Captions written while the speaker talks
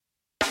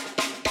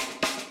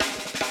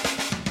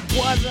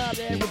What's up,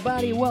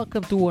 everybody?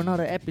 Welcome to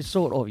another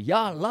episode of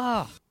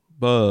Yalla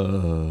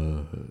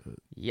Bat.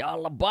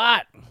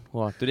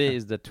 Well, today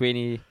is the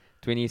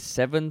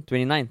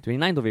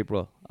 29th of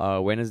April,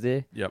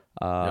 Wednesday. Yep.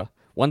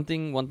 One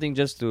thing,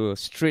 just to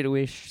straight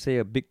away say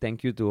a big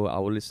thank you to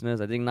our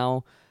listeners. I think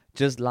now,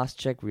 just last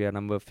check, we are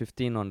number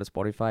 15 on the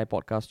Spotify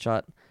podcast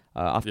chart.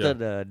 After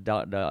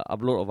the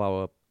upload of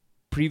our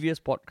previous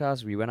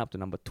podcast, we went up to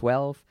number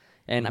 12.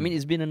 And I mean,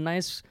 it's been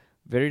a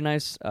very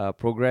nice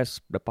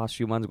progress the past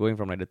few months, going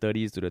from like the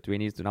 30s to the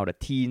 20s to now the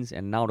teens,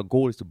 and now the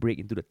goal is to break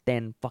into the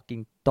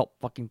top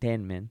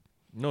 10, man.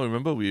 No,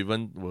 remember we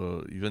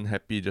were even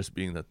happy just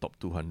being the top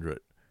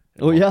 200.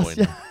 Oh yes,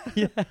 yeah.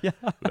 We're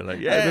like,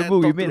 I remember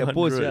we made a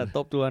post,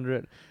 top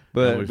 200.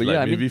 But like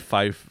yeah, maybe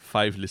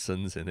five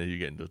listens, and then you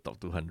get into the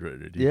top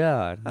 200 already.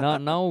 Yeah,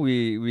 now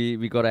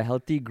we got a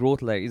healthy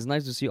growth. Like, it's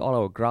nice to see all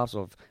our graphs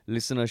of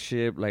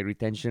listenership, like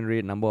retention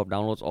rate, number of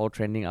downloads, all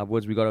trending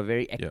upwards. We got a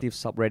very active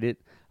subreddit.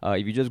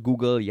 If you just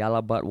Google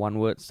Yalabat, one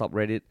word,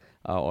 subreddit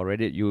or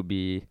Reddit, you'll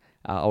be...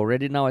 our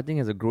Reddit now, I think,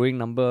 has a growing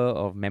number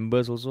of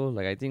members also.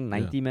 Like, I think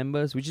 90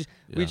 members, which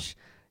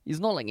is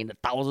not like in the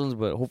thousands,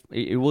 but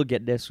it will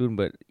get there soon.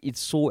 But it's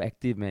so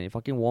active, man. It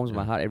fucking warms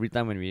my heart every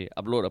time when we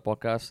upload a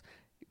podcast.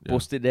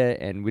 Post it there,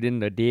 and within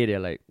the day, they're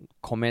like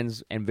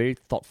comments and very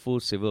thoughtful,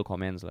 civil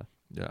comments.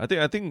 Yeah,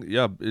 I think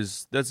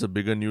that's the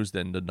bigger news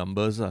than the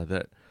numbers.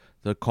 That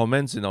the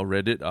comments in our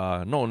Reddit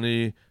are not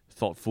only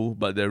thoughtful,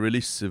 but they're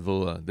really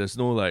civil. There's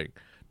no like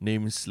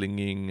name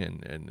slinging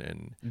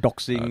and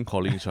doxing,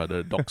 calling each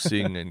other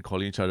doxing and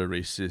calling each other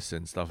racist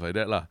and stuff like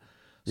that.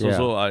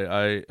 So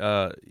I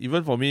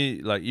even for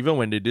me, like even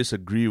when they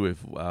disagree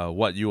with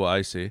what you or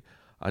I say,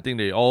 I think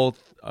they all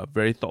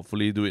very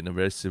thoughtfully do it in a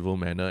very civil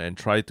manner and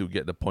try to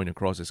get the point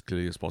across as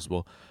clearly as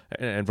possible.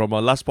 And from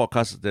our last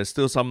podcast, there's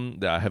still some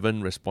that I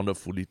haven't responded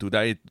fully to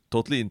that I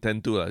totally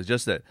intend to. It's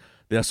just that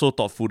they are so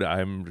thoughtful that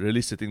I'm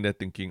really sitting there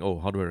thinking, oh,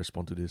 how do I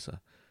respond to this?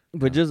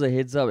 But just a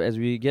heads up, as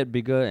we get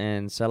bigger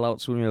and sell out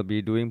soon, we'll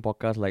be doing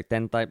podcasts like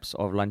 10 types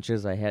of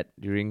lunches I had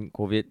during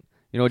COVID.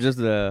 You know, just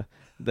the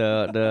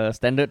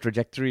standard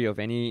trajectory of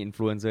any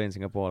influencer in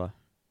Singapore.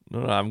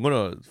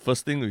 No,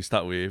 first thing we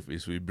start with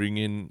is we bring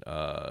in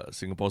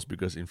Singapore's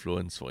biggest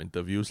influence for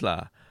interviews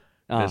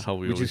That's how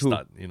we always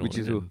start. Which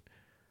is who?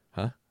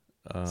 Huh?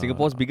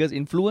 Singapores biggest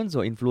influence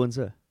or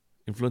influencer?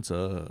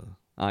 Influencer.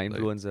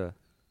 Influencer.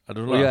 I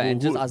don't know.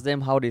 Just ask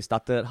them how they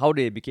started, how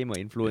they became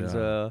an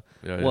influencer.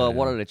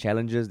 What are the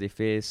challenges they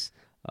face?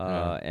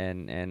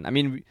 And I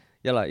mean,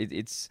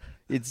 it's.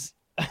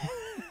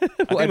 I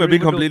think we're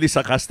being completely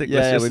sarcastic.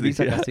 Yeah, we're being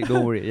sarcastic.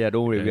 Don't worry.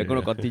 We're going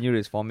to continue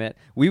this format.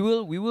 We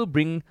will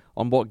bring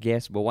on board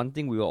guests, but one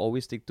thing we will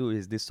always stick to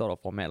is this sort of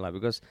format,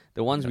 because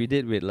the ones we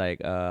did with like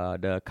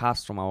the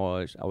cast from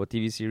our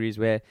TV series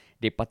where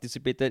they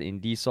participated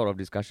in these sort of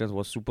discussions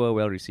was super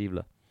well received.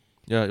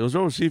 Yeah, it was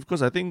well received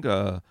because I think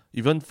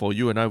even for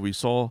you and I, we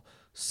saw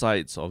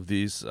sides of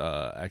these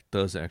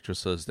actors and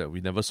actresses that we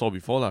never saw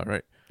before,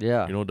 right?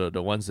 Yeah. You know,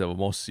 the ones that were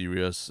more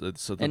serious,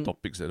 certain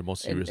topics that they're more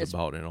serious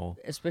about and all.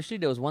 Especially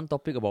there was one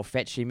topic about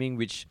fat shaming,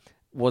 which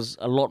was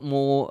a lot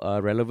more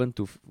relevant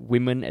to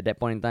women at that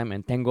point in time.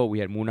 And thank God we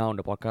had Muna on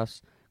the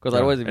podcast. Because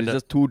otherwise if it's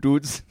just two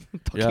dudes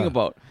talking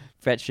about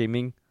fat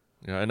shaming.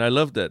 Yeah, and I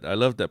love that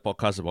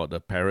podcast about the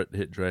parrot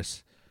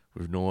headdress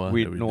with Noah.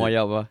 With Noah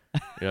Yaba.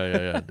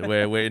 Yeah.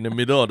 where in the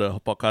middle of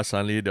the podcast,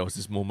 suddenly there was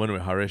this moment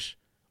where Harish,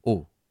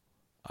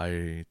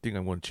 I think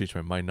I'm going to change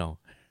my mind now.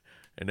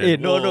 And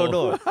then,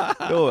 no,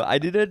 I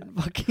didn't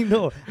fucking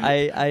know.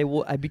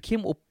 I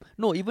became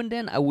even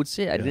then I would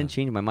say I didn't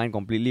change my mind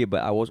completely,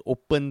 but I was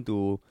open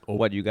to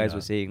what you guys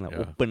were saying.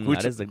 Open,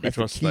 that's the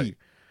key.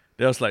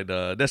 That's like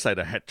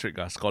the hat trick,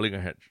 scoring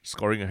a hat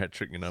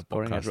trick in a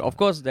podcast. Of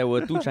course, there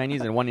were 2 Chinese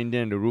and 1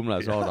 Indian in the room,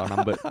 so I was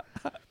outnumbered.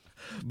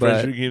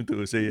 Pressuring him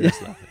to say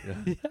yes.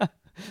 Yeah.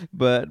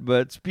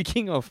 But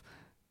speaking of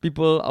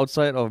people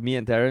outside of me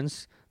and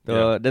Terence,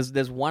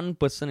 there's one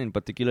person in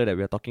particular that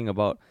we are talking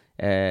about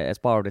as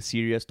part of the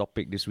serious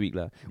topic this week.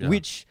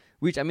 Which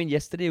I mean,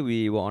 yesterday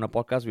we were on a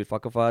podcast with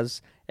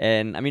Fakafaz,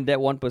 and I mean that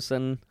one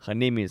person, her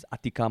name is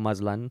Ateeqah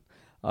Mazlan.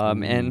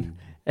 And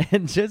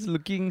just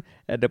looking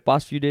at the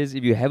past few days,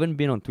 if you haven't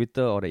been on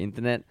Twitter or the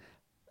internet,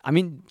 I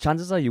mean,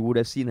 chances are you would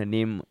have seen her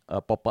name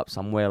pop up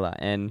somewhere.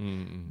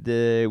 And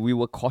we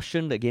were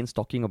cautioned against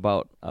talking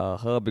about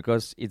her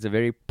because it's a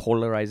very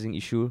polarizing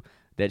issue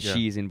that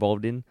she is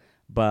involved in.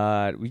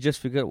 But we just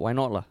figured, why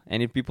not?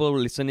 And if people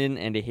listen in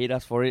and they hate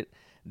us for it,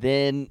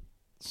 then,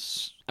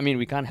 I mean,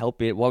 we can't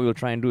help it. What we'll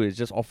try and do is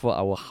just offer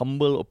our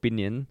humble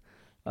opinion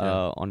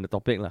on the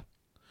topic.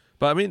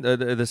 But I mean,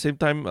 at the same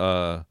time,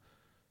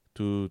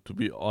 to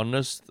be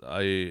honest,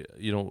 I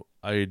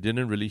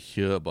didn't really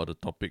hear about the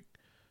topic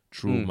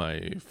through my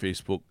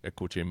Facebook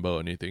echo chamber or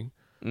anything.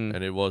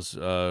 And it was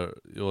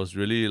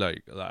really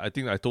like I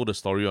think I told a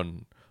story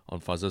on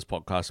Faz's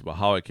podcast about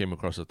how I came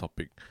across the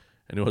topic.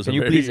 And it was Can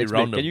you please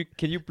explain?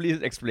 Can you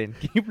please explain?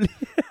 Can you please?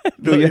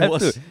 No,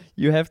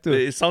 you have to.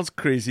 It sounds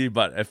crazy,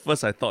 but at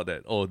first I thought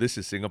that, this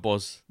is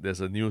Singapore's,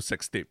 there's a new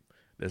sex tape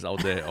that's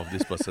out there of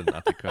this person,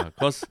 Ateeqah.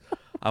 Because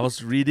I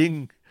was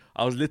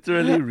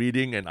literally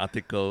reading an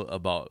article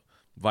about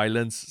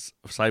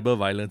cyber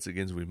violence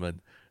against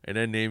women. And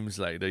then names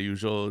like the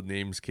usual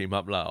names came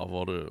up of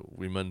all the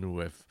women who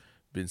have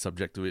been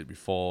subject to it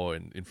before,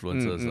 and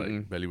influencers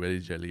like Belly Welly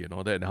Jelly and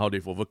all that, and how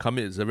they've overcome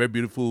it. It's a very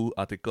beautiful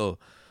article.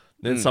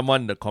 Then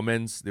someone in the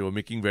comments, they were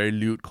making very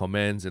lewd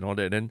comments and all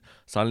that. Then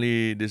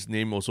suddenly this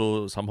name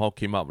also somehow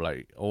came up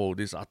like, oh,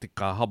 this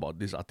Ateeqah, how about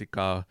this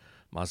Ateeqah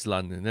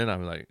Mazlan? And then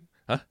I'm like,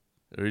 huh?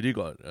 Already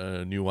got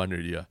a new one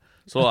already.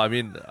 So I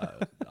mean,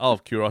 out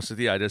of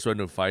curiosity, I just went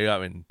to fire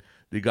up and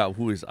dig up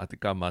who is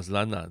Ateeqah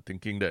Mazlan,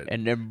 thinking that,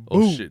 and then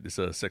oh shit, it's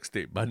a sex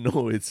tape. But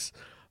no, it's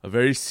a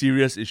very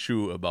serious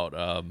issue about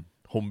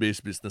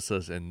home-based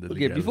businesses and the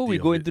legality before we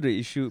go into the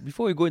issue,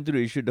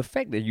 the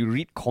fact that you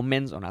read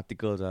comments on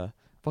articles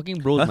fucking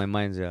blows my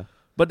mind,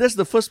 But that's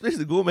the first place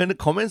to go, man. The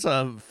comments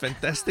are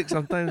fantastic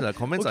sometimes.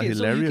 Comments are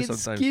hilarious so you can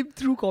sometimes. Skip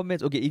through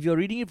comments. Okay, if you're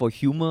reading it for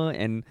humor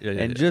and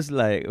just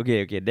like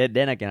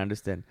then I can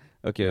understand.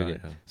 Okay.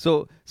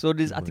 So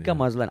this Ateeqah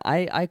Mazlan,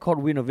 I caught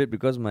wind of it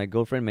because my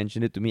girlfriend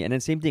mentioned it to me, and then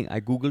same thing. I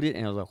googled it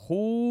and I was like,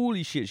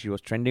 holy shit, she was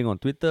trending on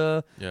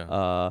Twitter.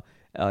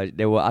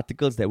 There were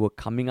articles that were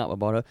coming up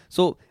about her.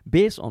 So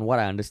based on what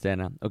I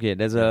understand,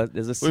 there's a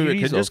series. Wait,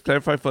 can you just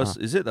clarify first?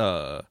 Is it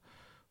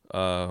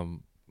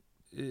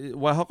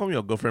why? How come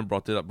your girlfriend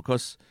brought it up?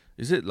 Because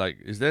is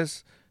there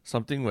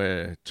something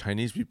where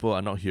Chinese people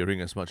are not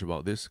hearing as much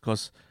about this?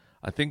 Because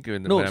I think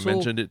when I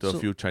mentioned it to a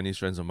few Chinese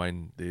friends of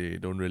mine, they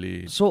don't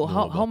really. So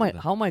how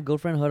my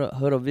girlfriend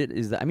heard of it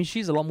is that, I mean,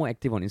 she's a lot more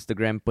active on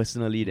Instagram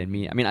personally than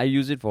me. I mean, I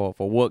use it for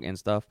work and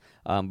stuff.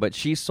 But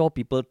she saw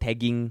people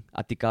tagging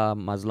Ateeqah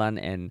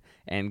Mazlan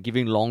and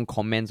giving long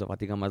comments of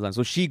Ateeqah Mazlan.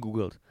 So she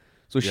Googled.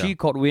 So she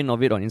caught wind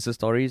of it on Insta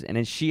stories, and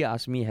then she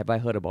asked me, have I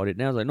heard about it?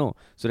 Then I was like, no.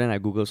 So then I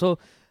Googled. So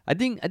I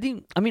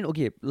mean,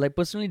 okay, like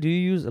personally, do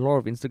you use a lot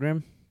of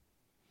Instagram?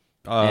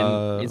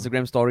 And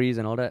Instagram stories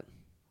and all that?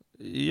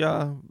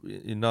 Yeah,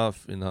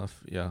 enough,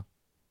 yeah.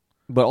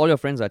 But all your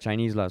friends are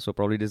Chinese, so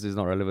probably this is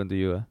not relevant to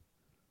you.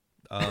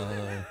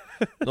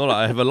 No,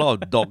 I have a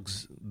lot of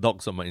dogs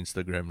on my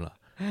Instagram.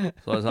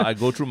 So I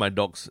go through my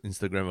dog's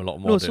Instagram a lot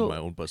more than my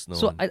own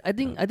personal one. So I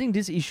think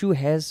this issue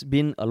has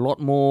been a lot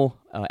more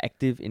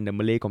active in the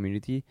Malay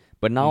community,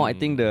 but now I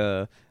think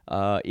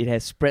it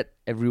has spread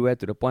everywhere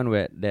to the point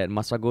where that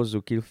Masago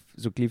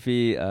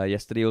Zulkifli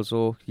yesterday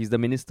also, he's the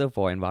Minister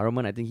for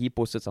Environment, I think he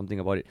posted something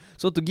about it.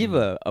 So to give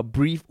a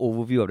brief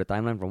overview of the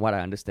timeline from what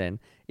I understand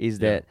is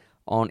that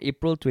on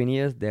April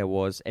 20th, there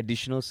was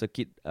additional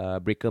circuit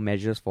breaker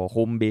measures for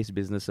home-based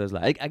businesses,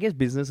 I guess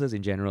businesses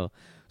in general.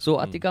 So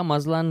Ateeqah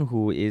Mazlan,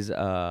 who is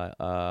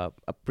a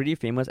pretty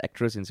famous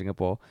actress in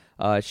Singapore,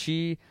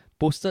 she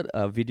posted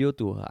a video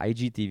to her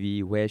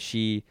IGTV where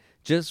she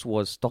just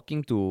was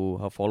talking to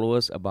her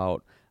followers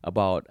about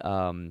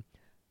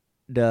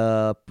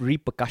the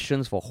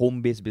repercussions for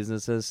home-based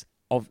businesses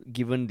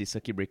given the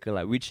circuit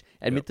breaker, which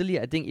admittedly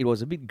I think it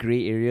was a bit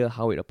grey area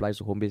how it applies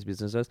to home-based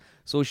businesses.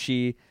 So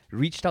she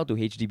reached out to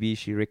HDB,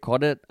 she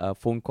recorded a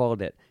phone call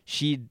that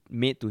she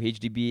made to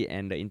HDB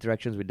and the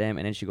interactions with them,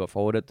 and then she got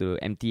forwarded to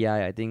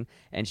MTI, I think,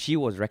 and she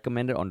was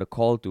recommended on the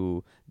call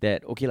to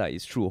that,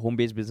 it's true,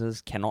 home-based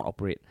businesses cannot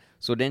operate.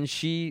 So then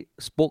she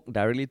spoke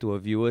directly to her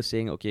viewers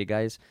saying, okay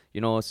guys,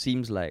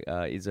 seems like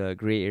it's a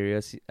grey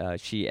area.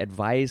 She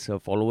advised her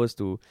followers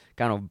to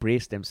kind of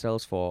brace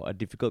themselves for a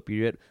difficult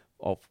period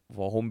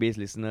for home-based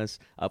listeners,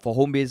 for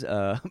home-based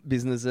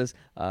businesses,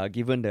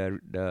 given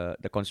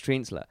the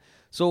constraints.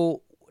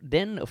 So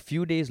then a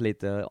few days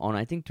later, on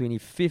I think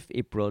 25th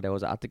April, there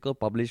was an article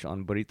published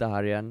on Berita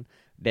Harian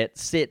that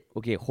said,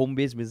 okay,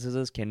 home-based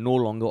businesses can no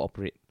longer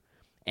operate.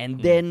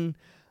 And then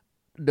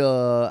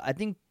I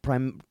think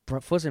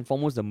first and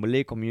foremost, the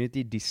Malay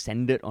community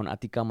descended on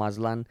Ateeqah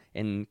Mazlan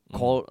and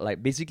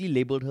basically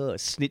labelled her a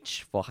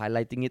snitch for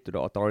highlighting it to the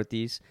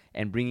authorities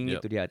and bringing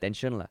it to their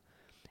attention.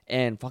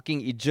 And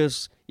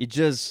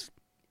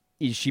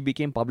she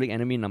became public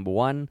enemy number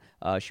one.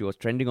 She was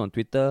trending on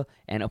Twitter,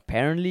 and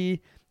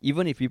apparently,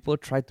 even if people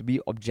tried to be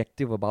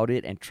objective about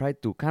it and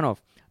tried to kind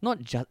of not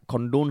just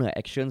condone her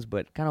actions,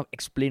 but kind of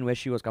explain where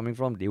she was coming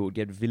from, they would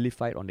get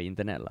vilified on the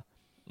internet.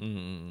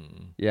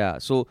 Yeah,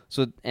 so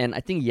and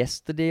I think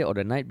yesterday or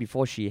the night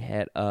before, she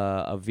had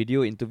a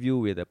video interview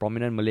with a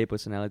prominent Malay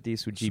personality,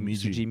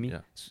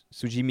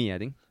 Sujimi, I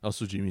think. Oh,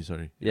 Sujimi,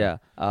 sorry. Yeah,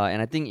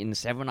 and I think in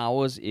 7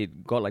 hours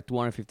it got like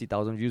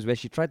 250,000 views, where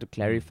she tried to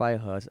clarify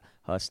her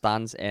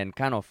stance and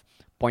kind of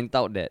point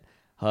out that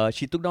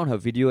she took down her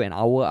video an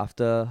hour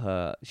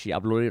after she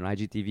uploaded it on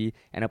IGTV,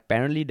 and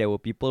apparently there were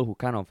people who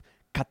kind of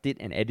cut it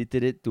and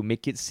edited it to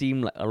make it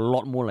seem like a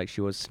lot more like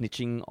she was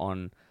snitching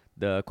on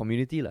the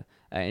community.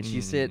 And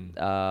she said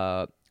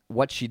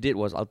what she did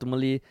was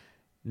ultimately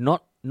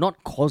not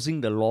causing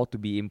the law to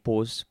be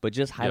imposed, but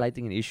just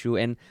highlighting an issue.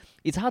 And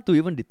it's hard to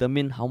even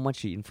determine how much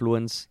she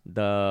influenced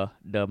the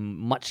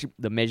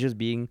measures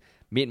being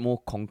made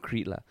more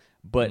concrete.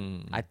 But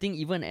I think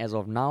even as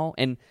of now,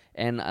 and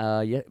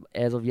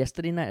as of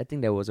yesterday night, I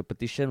think there was a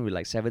petition with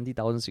like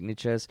 70,000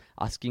 signatures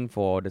asking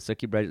for the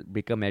circuit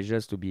breaker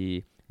measures to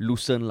be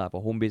loosened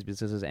for home-based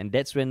businesses. And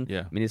that's when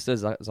Minister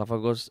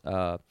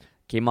Zafagos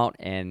came out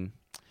and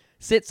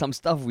said some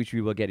stuff which we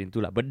will get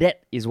into. But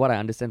that is what I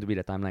understand to be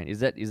the timeline.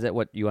 Is that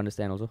what you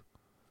understand also?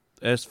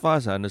 As far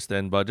as I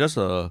understand, but just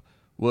a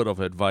word of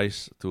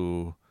advice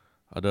to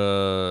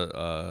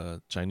other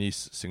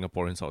Chinese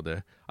Singaporeans out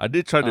there. I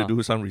did try to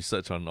do some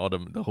research on all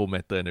the whole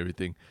matter and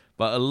everything,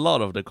 but a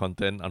lot of the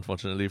content,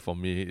 unfortunately for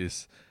me,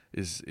 is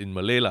in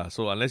Malay lah.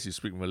 So unless you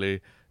speak Malay,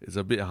 it's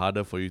a bit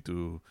harder for you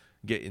to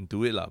get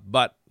into it lah.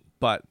 But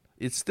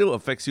it still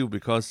affects you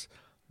because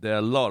there are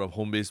a lot of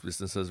home-based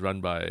businesses run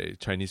by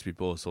Chinese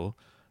people also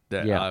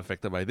that are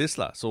affected by this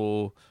lah.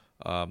 So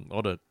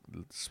all the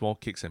small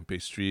cakes and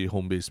pastry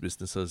home-based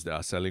businesses that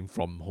are selling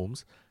from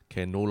homes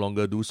can no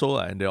longer do so,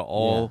 and they're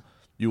all.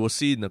 You will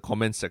see in the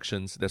comment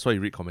sections, that's why you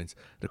read comments.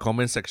 The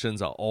comment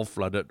sections are all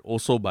flooded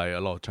also by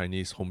a lot of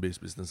Chinese home-based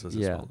businesses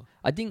as well.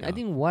 I think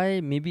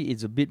why maybe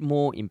it's a bit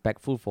more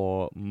impactful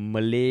for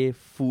Malay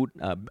food,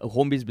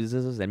 home-based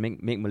businesses that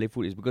make Malay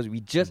food is because we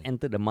just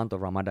entered the month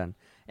of Ramadan.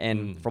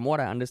 And from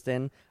what I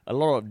understand, a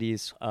lot of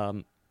these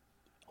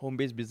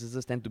home-based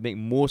businesses tend to make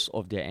most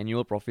of their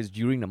annual profits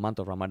during the month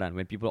of Ramadan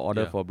when people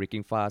order for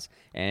breaking fast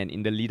and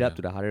in the lead up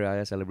to the Hari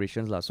Raya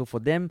celebrations lah. So for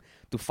them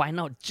to find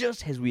out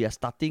just as we are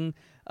starting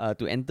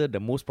to enter the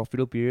most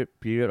profitable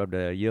period of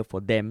the year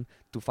for them,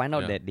 to find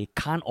out that they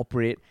can't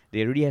operate,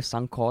 they already have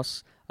sunk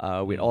costs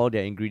with all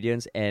their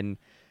ingredients, and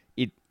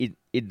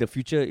the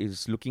future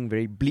is looking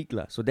very bleak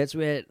lah. So that's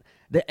where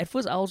at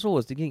first I also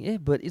was thinking,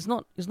 but it's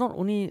not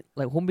only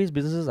like home-based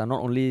businesses are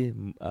not only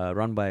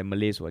run by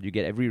Malays, you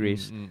get every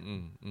race.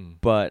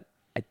 But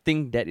I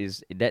think that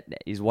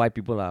is why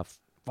people are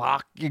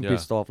fucking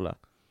pissed off lah.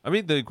 I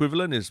mean, the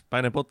equivalent is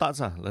pineapple tarts.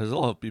 There's a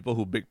lot of people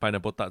who bake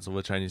pineapple tarts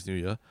over Chinese New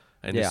Year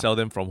and they sell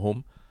them from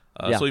home.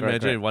 So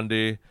imagine if one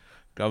day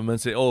government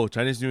say,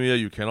 Chinese New Year,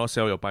 you cannot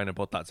sell your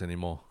pineapple tarts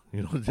anymore.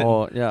 You know,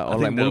 or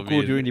like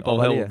Muruku during Deepavali. All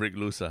hell will break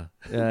loose.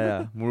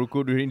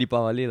 Muruku during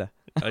Deepavali lah.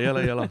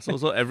 Yeah.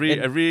 So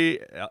every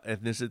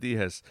ethnicity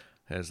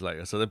has like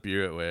a certain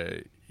period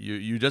where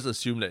you just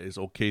assume that it's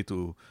okay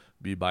to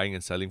be buying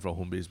and selling from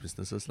home-based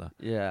businesses lah.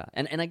 Yeah,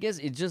 and I guess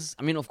it just,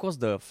 I mean, of course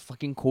the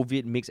fucking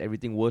COVID makes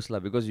everything worse lah,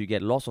 because you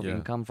get loss of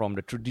income from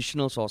the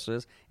traditional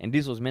sources, and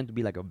this was meant to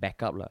be like a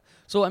backup lah.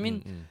 So I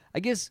mean,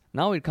 I guess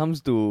now it comes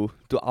to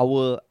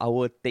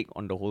our take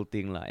on the whole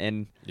thing lah.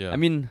 And I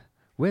mean,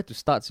 where to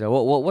start, sir?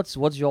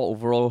 What's your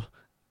overall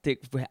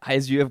take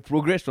as you have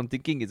progressed from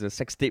thinking it's a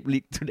sex tape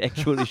leak to the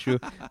actual issue?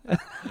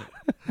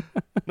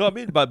 No, I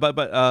mean, but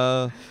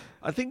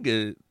I think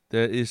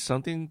there is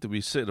something to be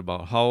said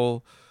about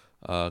how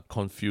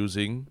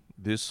confusing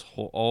a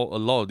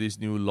lot of these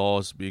new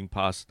laws being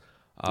passed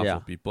are for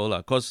people lah.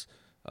 Because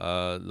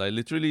like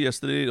literally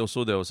yesterday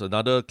also there was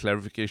another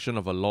clarification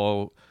of a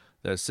law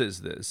that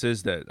says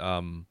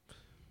that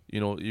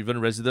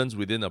even residents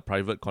within a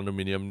private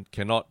condominium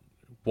cannot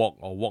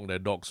walk their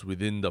dogs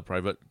within the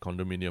private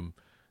condominium.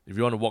 If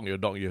you want to walk your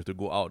dog, you have to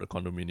go out the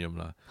condominium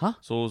lah. Huh?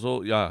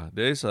 So yeah,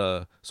 there is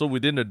so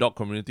within the dog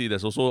community,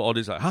 there's also all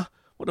this like,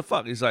 what the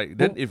fuck? It's like,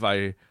 then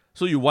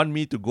so you want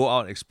me to go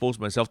out and expose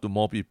myself to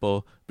more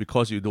people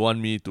because you don't want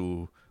me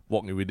to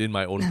walk within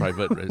my own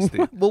private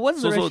estate. But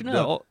what's the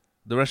rationale?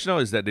 The rationale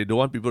is that they don't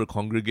want people to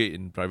congregate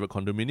in private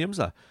condominiums.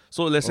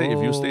 So let's say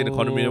if you stay in a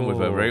condominium with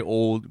a very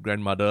old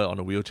grandmother on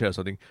a wheelchair or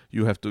something,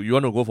 you want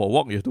to go for a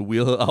walk, you have to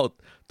wheel her out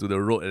to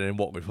the road and then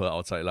walk with her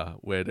outside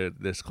where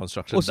there's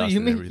construction dust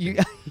and everything.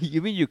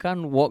 You mean you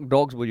can't walk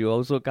dogs, but you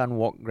also can't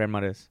walk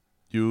grandmothers?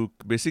 You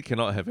basically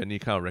cannot have any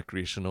kind of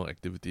recreational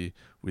activity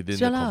within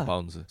the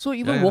compounds. So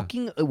even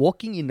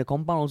walking in the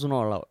compound also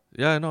not allowed?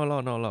 Yeah, not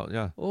allowed,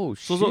 yeah. Oh,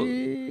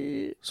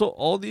 shit. So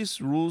all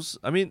these rules,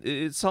 I mean,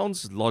 it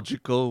sounds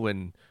logical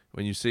when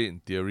you say it in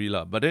theory,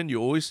 but then you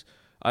always,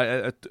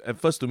 at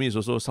first to me it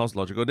also sounds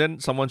logical.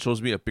 Then someone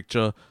shows me a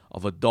picture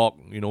of a dog,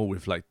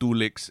 with like two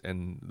legs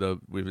and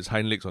with his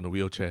hind legs on a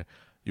wheelchair.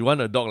 You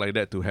want a dog like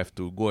that to have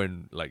to go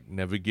and like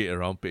navigate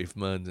around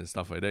pavements and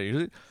stuff like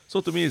that.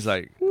 So to me, it's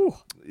like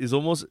it's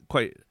almost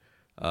quite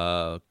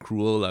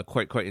cruel,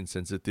 quite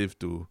insensitive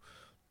to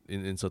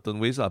in certain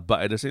ways,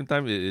 But at the same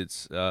time,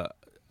 it's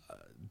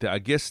I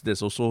guess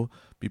there's also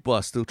people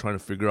are still trying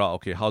to figure out,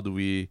 okay, how do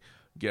we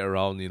get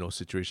around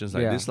situations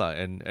like this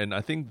and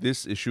I think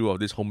this issue of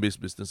these home-based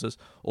businesses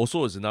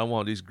also is another one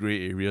of these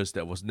gray areas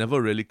that was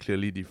never really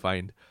clearly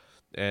defined.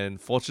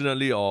 And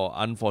fortunately or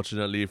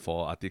unfortunately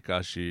for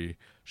Ateeqah,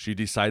 she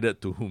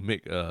decided to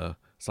make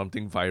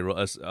something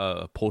viral,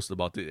 a post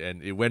about it,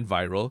 and it went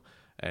viral,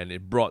 and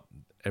it brought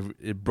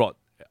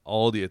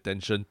all the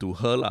attention to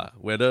her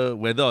Whether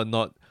or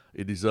not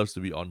it deserves to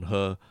be on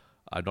her,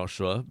 I'm not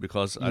sure,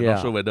 because I'm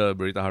not sure whether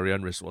Berita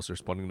Harian was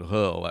responding to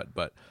her or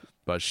what.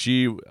 But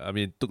she, I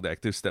mean, took the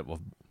active step of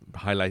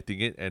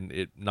highlighting it, and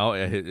it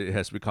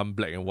has become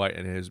black and white,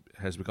 and it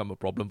has become a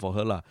problem for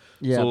her lah.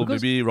 Yeah, so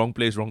maybe wrong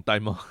place, wrong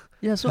time.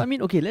 Yeah, so I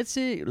mean, okay, let's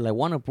say like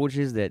one approach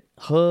is that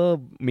her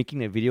making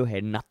that video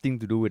had nothing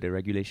to do with the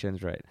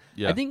regulations, right?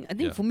 Yeah, I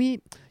think for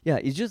me, yeah,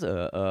 it's just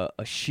a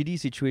shitty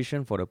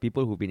situation for the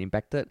people who've been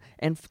impacted,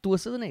 and to a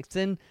certain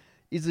extent,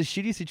 it's a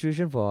shitty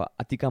situation for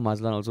Ateeqah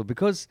Mazlan also,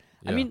 because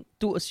I mean,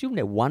 to assume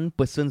that one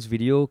person's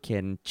video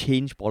can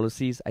change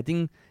policies, I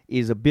think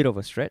is a bit of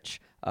a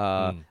stretch.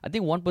 I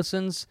think one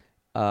person's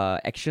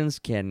actions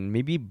can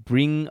maybe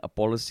bring a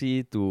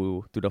policy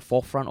to the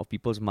forefront of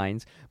people's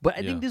minds, but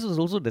I think this was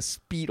also the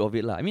speed of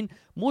it lah. I mean,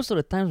 most of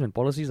the times when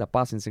policies are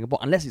passed in Singapore,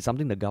 unless it's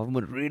something the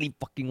government really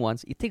fucking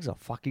wants, it takes a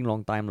fucking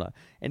long time lah.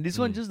 And this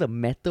one just a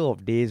matter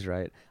of days,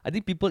 right? I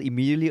think people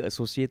immediately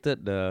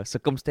associated the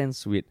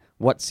circumstance with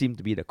what seemed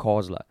to be the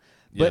cause lah.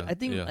 But I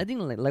think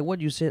like what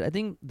you said, I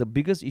think the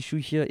biggest issue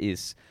here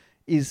is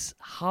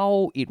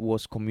how it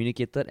was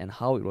communicated and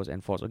how it was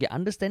enforced. Okay,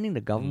 understanding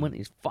the government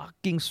is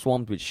fucking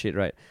swamped with shit,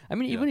 right? I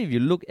mean, even if you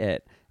look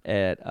at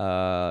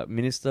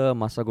Minister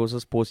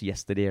Masagos's post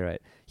yesterday,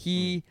 right,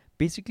 he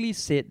basically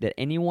said that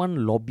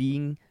anyone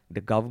lobbying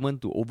the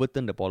government to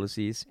overturn the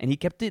policies, and he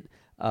kept it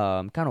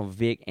kind of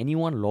vague,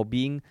 anyone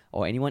lobbying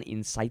or anyone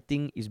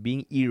inciting is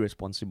being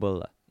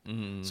irresponsible.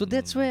 So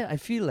that's where I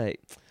feel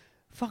like,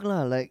 fuck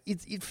lah, like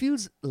it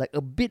feels like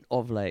a bit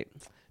of like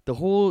the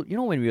whole, you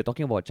know, when we were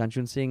talking about Chan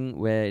Chun Sing,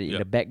 where in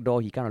the back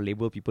door he kind of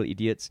labeled people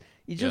idiots,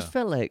 it just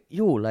felt like,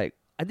 like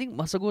I think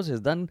Masagos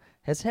has done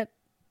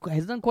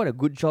quite a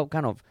good job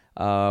kind of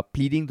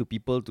pleading to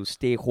people to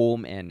stay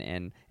home,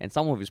 and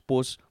some of his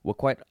posts were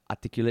quite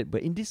articulate,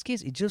 but in this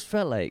case it just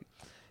felt like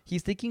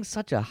he's taking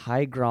such a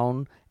high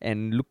ground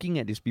and looking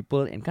at these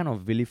people and kind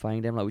of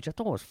vilifying them, which I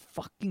thought was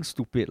fucking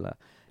stupid.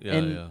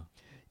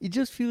 It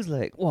just feels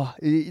like, wow,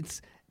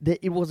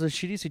 it was a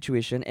shitty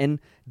situation, and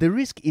the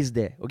risk is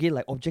there. Okay,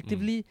 like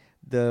objectively,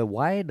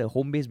 why the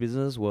home-based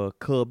business were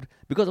curbed,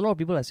 because a lot of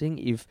people are saying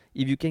if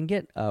you can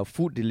get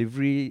food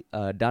delivery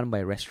done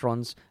by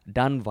restaurants,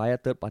 done via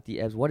third-party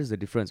apps, what is the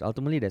difference?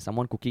 Ultimately, there's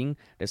someone cooking,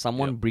 there's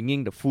someone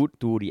bringing the food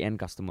to the end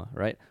customer,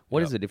 right?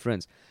 What is the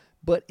difference?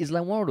 But it's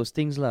like one of those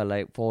things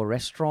like for a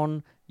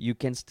restaurant,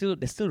 there's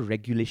still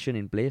regulation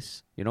in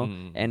place, you know,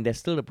 and there's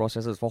still the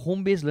processes. For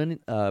home-based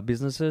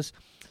businesses,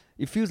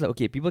 it feels like,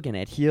 okay, people can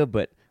adhere,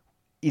 but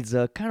it's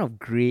a kind of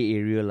grey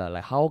area lah.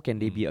 Like, how can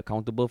they be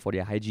accountable for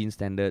their hygiene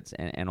standards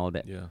and all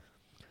that?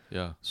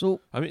 Yeah. So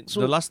I mean,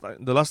 the last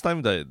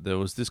time that there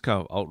was this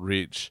kind of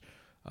outrage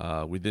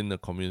within the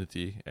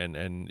community, and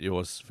it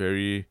was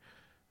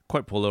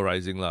quite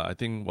polarizing lah. I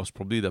think was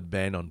probably the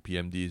ban on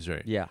PMDs,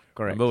 right? Yeah,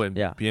 correct. Remember when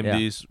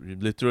PMDs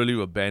literally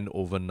were banned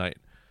overnight,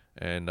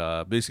 and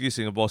basically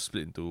Singapore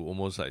split into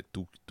almost like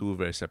two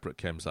very separate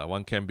camps.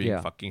 One camp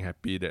being fucking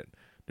happy that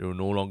there were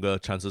no longer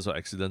chances of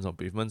accidents on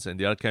pavements, and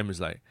the other camp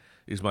is like,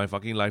 it's my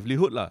fucking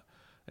livelihood lah.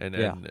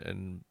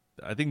 And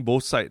I think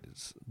both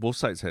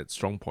sides had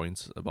strong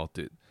points about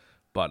it,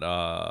 but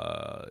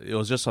it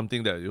was just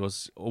something that it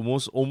was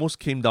almost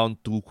came down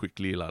too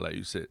quickly lah, like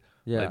you said.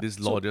 Like this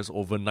law just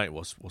overnight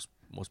was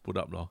put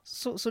up now.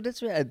 So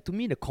that's where to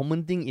me the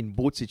common thing in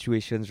both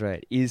situations,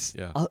 right, is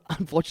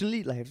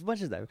unfortunately, like, as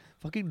much as I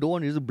fucking don't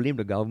want to just blame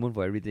the government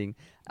for everything,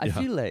 I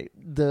feel like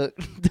the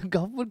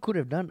government could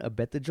have done a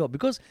better job,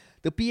 because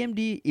the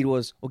PMD, it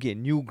was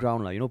new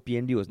ground lah. You know,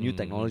 PMD was new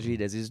technology.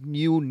 There's this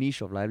new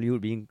niche of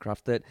livelihood being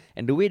crafted,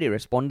 and the way they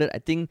responded, I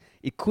think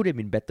it could have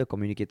been better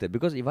communicated.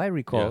 Because if I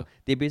recall,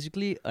 they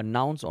basically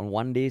announced on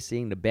one day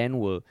saying the ban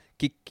will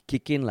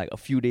kick in like a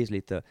few days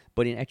later,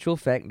 but in actual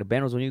fact, the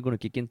ban was only going to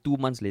kick in 2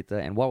 months later,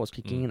 and what was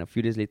kicking in a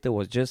few days later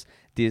was just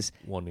this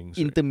warnings,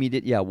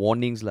 intermediate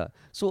warnings lah.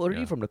 So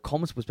already from the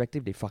commerce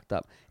perspective, they fucked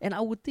up. And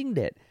I would think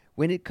that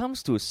when it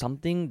comes to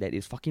something that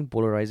is fucking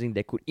polarizing,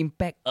 that could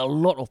impact a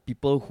lot of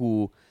people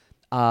who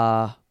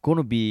are going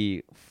to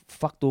be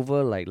fucked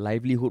over like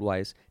livelihood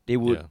wise, they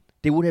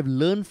would have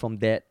learned from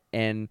that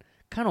and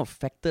kind of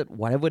factored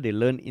whatever they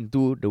learned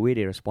into the way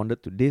they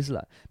responded to this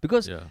lah.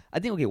 Because I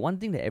think one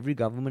thing that every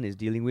government is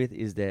dealing with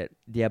is that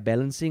they are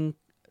balancing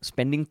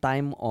spending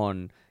time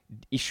on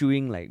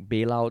issuing like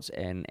bailouts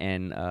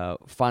and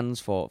funds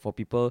for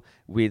people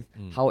with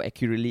how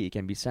accurately it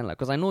can be sent.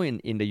 Because I know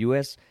in the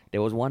US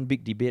there was one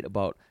big debate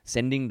about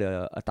sending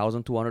the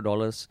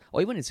 $1,200,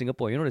 or even in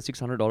Singapore, you know, the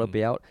 $600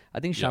 payout. I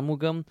think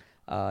Shanmugam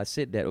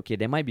said that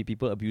there might be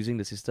people abusing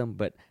the system,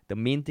 but the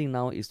main thing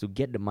now is to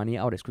get the money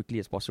out as quickly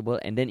as possible,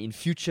 and then in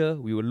future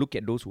we will look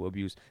at those who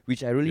abuse,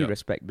 which I really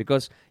respect,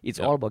 because it's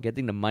all about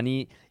getting the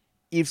money.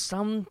 If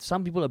some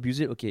people abuse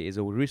it, it's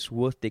a risk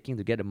worth taking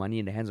to get the money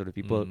in the hands of the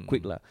people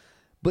quick lah.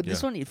 But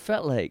this one, it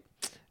felt like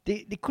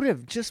they could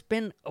have just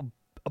spent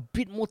a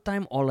bit more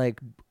time, or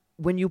like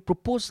when you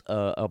propose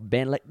a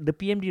ban, like the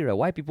PMD, right?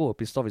 Why people were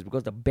pissed off is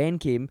because the ban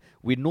came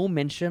with no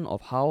mention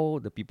of how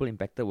the people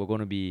impacted were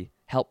going to be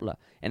helped lah.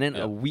 And then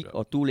a week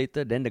or two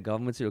later, then the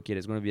government said,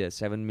 there's going to be a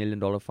 $7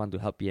 million fund to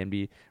help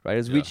PMD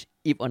riders, which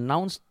if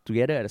announced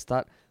together at the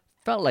start,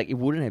 felt like it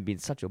wouldn't have been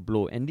such a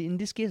blow. And in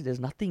this case, there's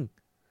nothing.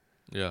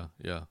 Yeah,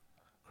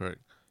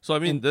 correct. So I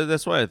mean,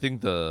 that's why I think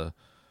the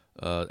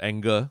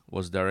anger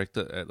was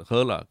directed at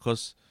her lah,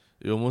 because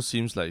it almost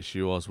seems like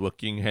she was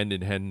working hand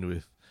in hand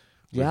with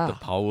the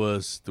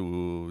powers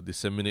to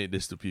disseminate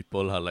this to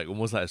people, like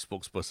almost like a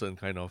spokesperson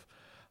kind of.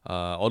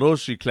 Although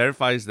she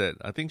clarifies that,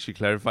 I think she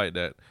clarified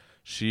that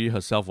she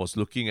herself was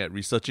looking at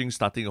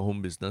starting a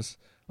home business,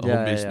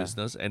 home-based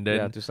business, and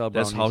then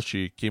that's how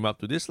she came up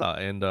to this lah.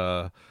 And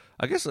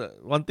I guess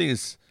one thing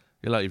is,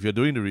 if you're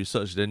doing the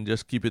research, then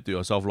just keep it to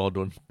yourself, lor.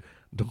 Don't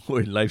go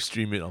and live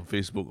stream it on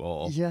Facebook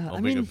or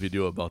make a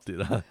video about it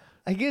lah.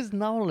 I guess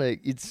now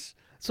it's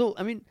so.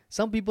 I mean,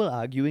 some people are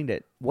arguing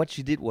that what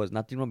she did was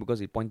nothing wrong because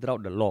it pointed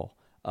out the law.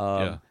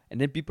 And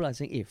then people are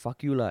saying, "Hey,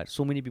 fuck you lah."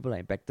 So many people are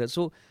impacted.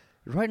 So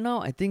right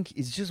now, I think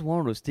it's just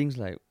one of those things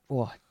like,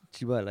 oh,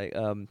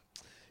 Chiba,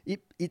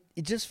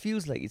 it just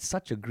feels like it's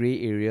such a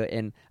grey area.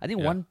 And I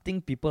think one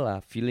thing people are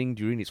feeling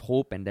during this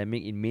whole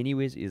pandemic in many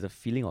ways is a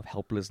feeling of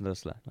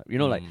helplessness lah.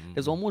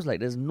 There's almost like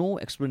there's no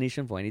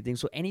explanation for anything.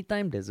 So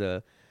anytime there's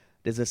a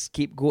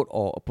scapegoat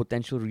or a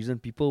potential reason,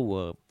 people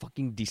will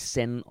fucking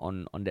descend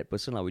on that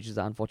person lah, which is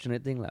the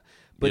unfortunate thing lah.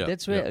 But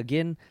that's where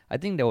again, I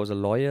think there was a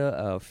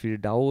lawyer,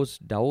 Firdaus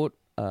Daud,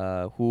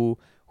 who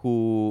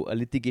a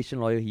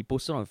litigation lawyer, he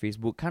posted on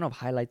Facebook kind of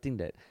highlighting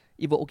that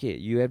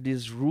you have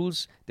these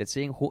rules that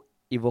saying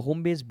if a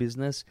home-based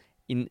business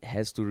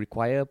has to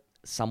require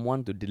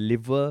someone to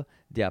deliver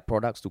their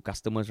products to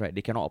customers, right,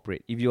 they cannot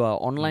operate. If you are an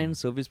online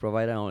service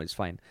provider, all it's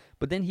fine.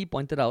 But then he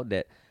pointed out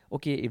that,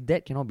 okay, if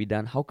that cannot be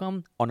done, how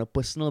come on a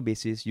personal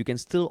basis you can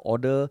still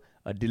order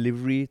a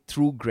delivery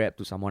through Grab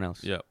to someone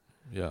else? Yeah.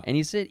 And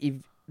he said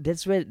if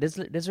that's where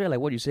like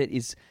what you said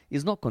is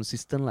not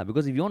consistent lah.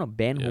 Because if you want to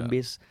ban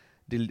home-based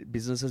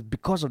businesses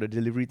because of the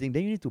delivery thing,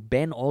 then you need to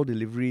ban all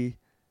delivery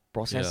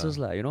processes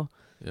lah.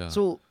 Yeah.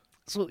 So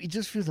it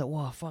just feels like,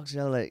 wow, fuck,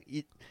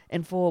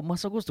 and for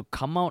Masagos to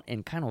come out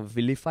and kind of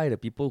vilify the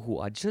people who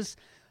are just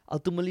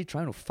ultimately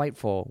trying to fight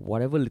for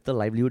whatever little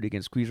livelihood they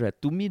can squeeze, right?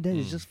 To me, that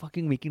is just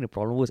fucking making the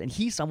problem worse. And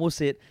he somehow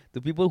said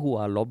the people who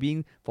are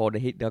lobbying for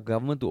the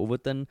government to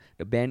overturn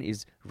the ban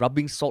is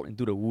rubbing salt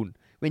into the wound.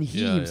 When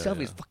he himself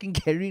is fucking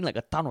carrying like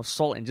a ton of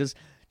salt and just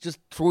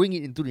throwing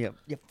it into their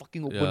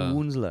fucking open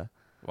wounds lah.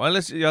 Well,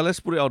 let's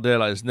put it out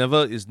there. It's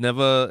never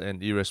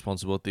an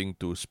irresponsible thing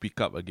to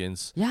speak up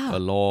against a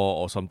law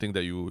or something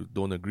that you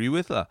don't agree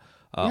with.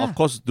 Of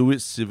course, do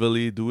it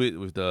civilly, do it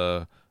with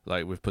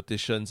with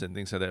petitions and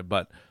things like that.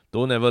 But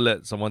don't ever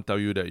let someone tell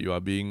you that you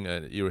are being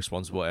an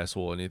irresponsible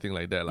asshole or anything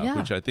like that.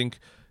 Which I think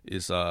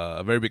is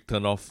a very big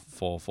turnoff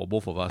for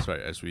both of us,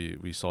 right? As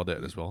we saw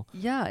that as well.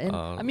 Yeah, and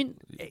I mean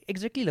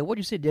exactly like what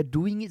you said. They're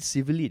doing it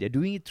civilly. They're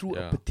doing it through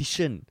a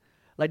petition.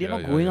 Like they're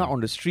not going out on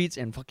the streets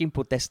and fucking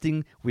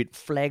protesting with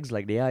flags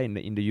like they are in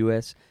the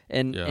US.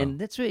 And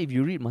that's where if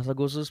you read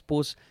Masagos'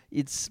 post,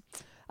 it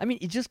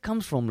just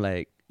comes from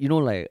he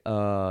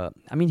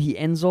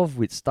ends off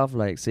with stuff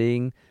like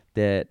saying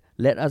that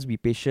let us be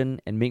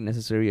patient and make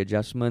necessary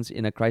adjustments.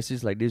 In a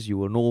crisis like this, you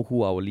will know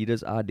who our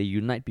leaders are. They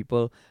unite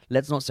people.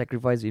 Let's not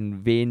sacrifice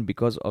in vain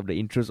because of the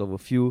interests of a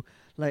few.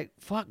 Like,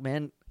 fuck,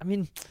 man. I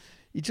mean,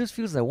 it just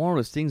feels like one of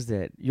those things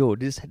that,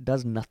 this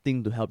does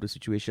nothing to help the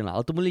situation.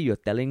 Ultimately, you're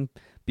telling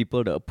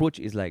people the approach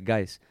is like,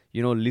 guys,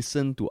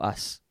 listen to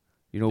us.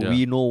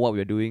 We know what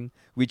we're doing,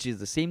 which is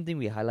the same thing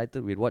we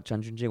highlighted with what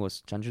Chan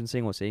Chun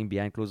Sing was saying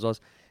behind closed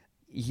doors.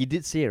 He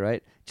did say,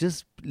 right,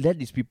 just let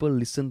these people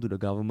listen to the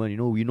government.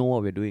 We know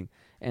what we're doing.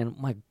 And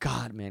my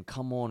God, man,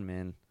 come on,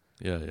 man.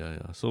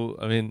 Yeah. So,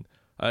 I mean,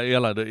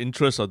 the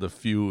interest of the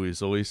few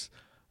is always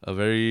a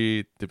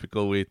very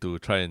typical way to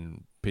try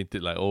and paint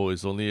it like, oh,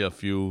 it's only a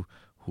few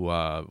who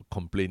are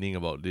complaining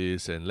about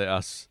this, and let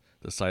us,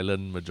 the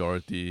silent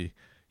majority,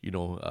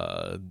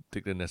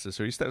 take the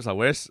necessary steps.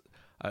 Whereas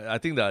I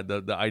think that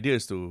the idea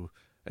is to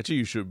actually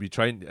you should be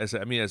trying,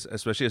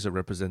 especially as a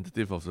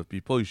representative of the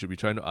people, you should be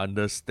trying to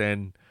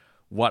understand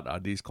what are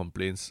these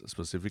complaints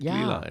specifically,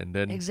 and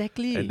then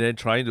and then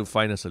trying to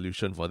find a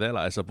solution for that,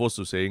 as opposed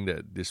to saying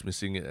that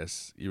dismissing it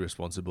as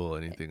irresponsible or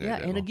anything like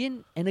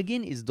that. And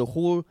again is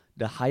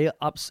the higher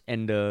ups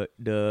and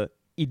the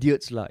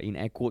idiots in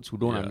air quotes who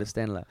don't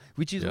understand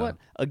which is what,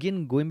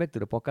 again, going back to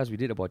the podcast we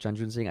did about Chan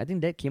Chun Sing, I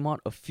think that came out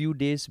a few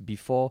days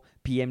before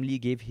PM Lee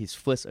gave his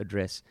first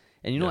address.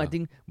 And I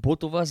think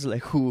both of us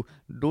who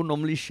don't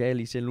normally share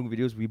Lee Hsien Loong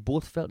videos, we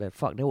both felt that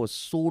that was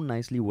so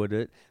nicely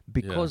worded,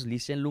 because Lee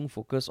Hsien Loong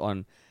focused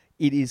on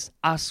it is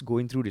us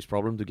going through this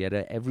problem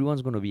together.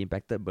 Everyone's going to be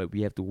impacted, but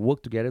we have to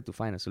work together to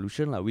find a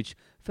solution, which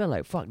felt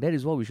like, that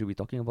is what we should be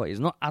talking about. It's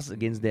not us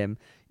against them.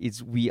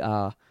 It's we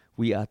are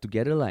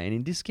together. And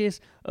in this case,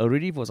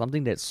 already for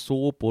something that's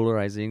so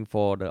polarizing,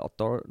 for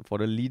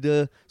the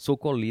leader,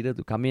 so-called leader,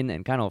 to come in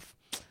and kind of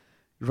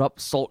rub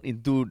salt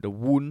into the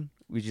wound,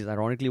 which is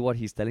ironically what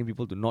he's telling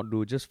people to not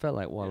do, just felt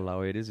like,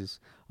 walao, this is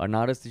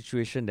another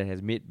situation that has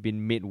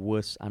been made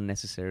worse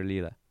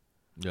unnecessarily.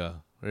 Yeah,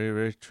 very,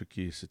 very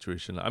tricky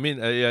situation. I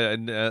mean,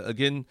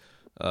 again,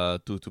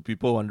 to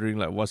people wondering,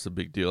 what's the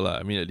big deal?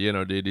 At the end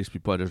of the day, these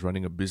people are just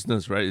running a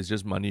business, right? It's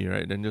just money,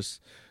 right? Then just,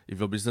 if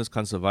your business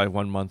can't survive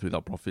 1 month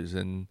without profits,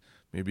 then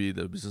maybe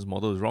the business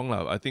model is wrong.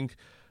 I think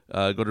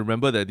got to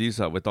remember that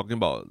we're talking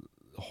about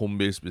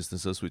home-based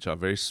businesses which are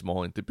very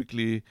small and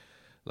typically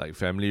like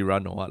family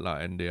run or what lah,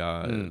 and they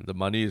are the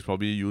money is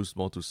probably used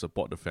more to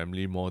support the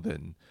family more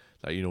than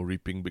like, you know,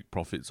 reaping big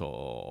profits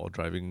or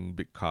driving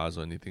big cars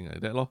or anything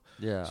like that lor.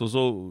 Yeah.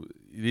 So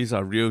these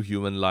are real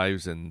human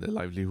lives and the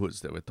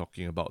livelihoods that we're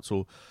talking about.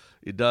 So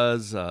it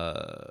does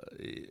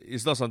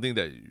it's not something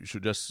that you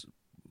should just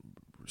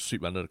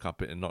sweep under the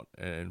carpet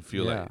and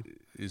feel like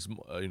is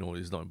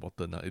is not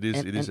important. It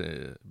is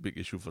a big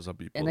issue for some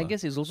people. And I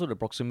guess it's also the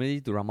proximity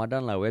to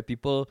Ramadan where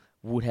people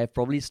would have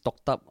probably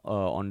stocked up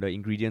on the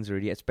ingredients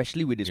already,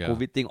 especially with this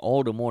COVID thing.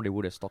 All the more they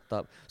would have stocked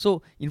up.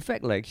 So in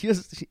fact, like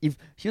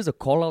here's a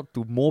call out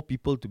to more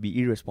people to be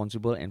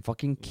irresponsible and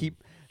fucking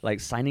keep like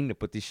signing the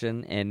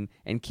petition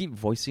and keep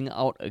voicing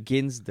out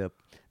against the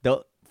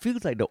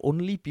feels like the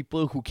only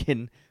people who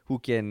can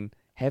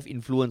have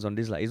influence on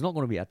this. Like, it's not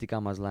going to be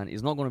Ateeqah Mazlan.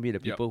 It's not going to be the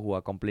people who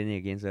are complaining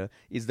against her.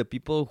 It's the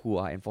people who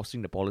are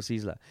enforcing the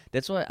policies.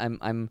 That's why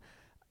I'm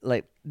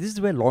like, this is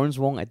where Lawrence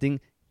Wong, I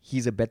think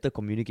he's a better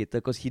communicator,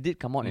 because he did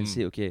come out and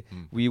say, okay,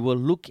 we will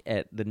look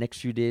at the next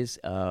few days,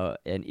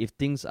 and if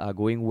things are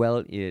going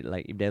well,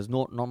 like if there's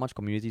not much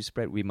community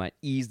spread, we might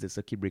ease the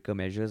circuit breaker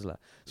measures.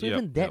 So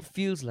even that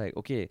feels like,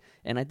 okay.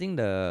 And I think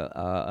the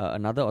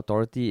another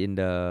authority in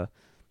the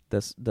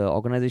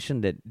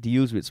organization that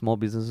deals with small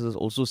businesses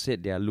also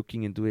said they are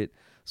looking into it.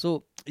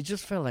 So it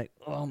just felt like,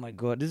 oh my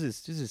god, this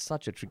is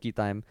such a tricky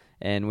time.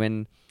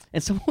 And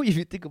somehow if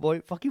you think about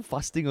it, fucking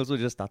fasting also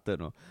just started.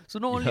 No? So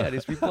not only are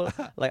these people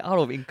like out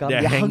of income,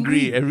 they're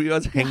hungry.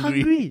 Everyone's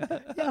hungry.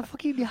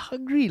 They're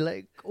hungry.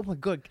 Like, oh my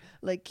god,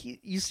 like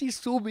you see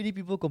so many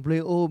people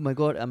complain, oh my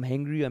god, I'm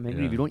hungry.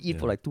 We don't eat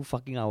for like 2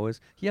 fucking hours.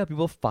 Here are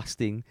people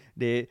fasting.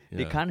 They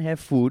can't have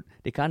food,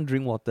 they can't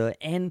drink water,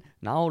 and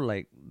now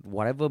like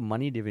whatever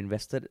money they've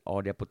invested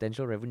or their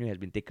potential revenue has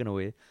been taken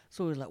away.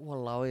 So it's like,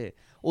 walao eh.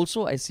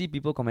 Also, I see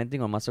people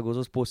commenting on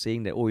Masagozo's post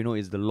saying that,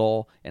 it's the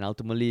law and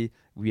ultimately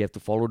we have to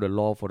follow the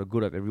law for the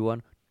good of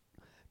everyone.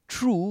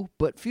 True,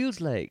 but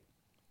feels like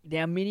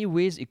there are many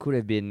ways it could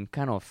have been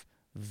kind of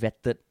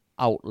vetted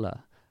out. But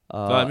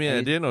I mean,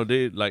 at the end of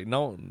the day, like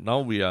now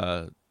we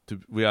are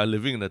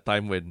living in a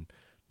time when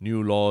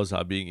new laws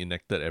are being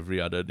enacted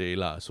every other day.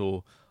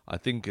 So I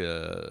think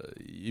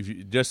if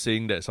you just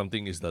saying that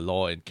something is the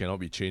law and cannot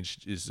be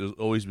changed, it's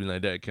always been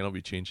like that, it cannot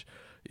be changed,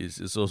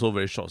 it's also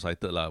very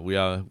short-sighted. We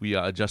are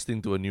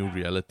adjusting to a new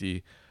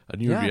reality,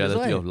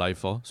 of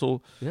life.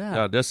 So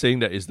just saying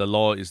that it's the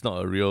law is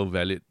not a real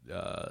valid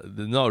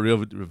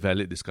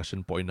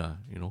discussion point.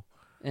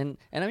 And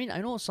I mean,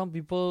 I know some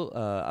people,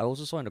 I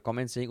also saw in the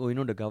comments saying,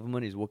 the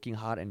government is working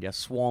hard and they're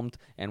swamped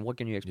and what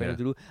can you expect them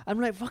to do?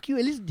 I'm like, fuck you,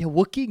 at least they're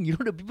working.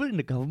 The people in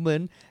the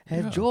government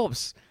have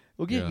jobs.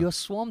 Okay, you're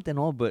swamped and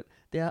all, but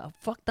there are a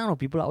fuck ton of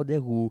people out there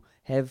who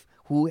have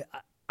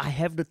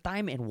the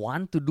time and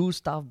want to do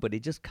stuff, but they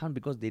just can't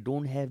because they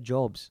don't have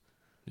jobs.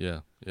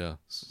 Yeah,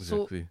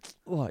 exactly.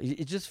 So,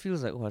 it just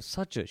feels like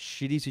such a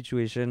shitty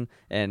situation.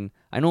 And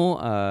I know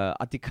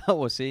Ateeqah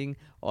was saying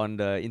on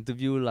the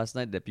interview last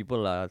night that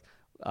people are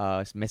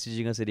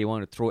messaging us that they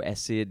want to throw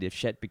acid. They've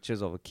shared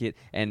pictures of a kid,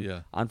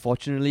 and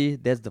unfortunately,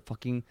 that's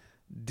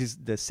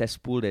the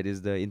cesspool that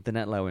is the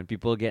internet. Like when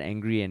people get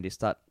angry and they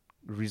start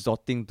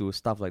resorting to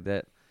stuff like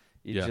that,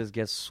 it just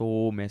gets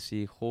so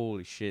messy.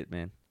 Holy shit,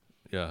 man.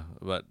 Yeah,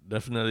 but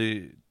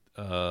definitely,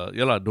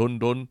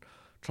 don't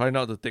try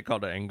not to take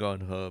out the anger on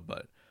her,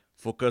 but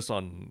focus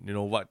on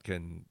what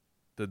can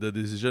the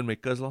decision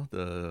makers,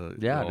 the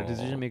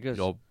decision makers.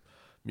 Your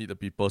meet the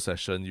people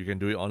session, you can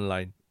do it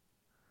online.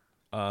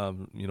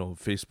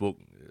 Facebook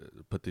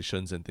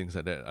petitions and things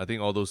like that. I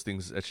think all those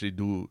things actually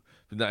do.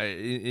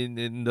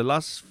 In the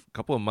last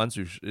couple of months,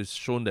 it's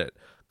shown that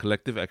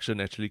collective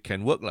action actually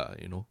can work,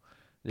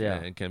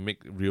 and can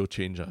make real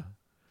change.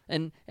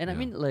 And I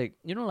mean, like,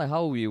 like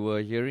how we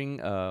were hearing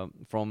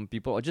from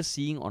people or just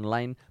seeing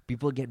online,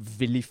 people get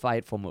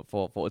vilified for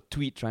a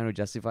tweet trying to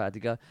justify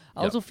Ateeqah.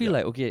 I also feel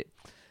like, okay,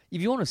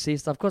 if you want to say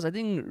stuff, because I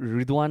think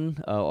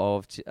Ridwan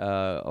of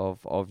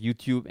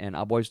YouTube and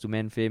Our Boys to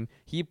Men fame,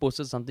 he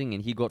posted something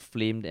and he got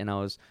flamed, and I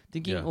was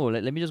thinking,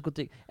 let me just go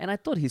take. And I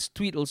thought his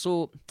tweet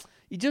also,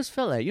 it just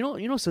felt like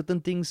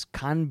certain things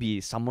can't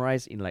be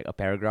summarized in like a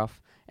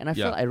paragraph. And I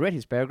felt I read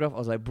his paragraph, I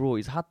was like, bro,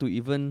 it's hard to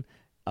even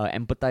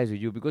empathize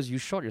with you because you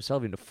shot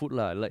yourself in the foot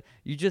lah. Like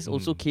you just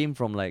also came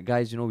from like,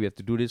 guys, we have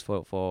to do this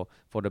for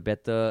the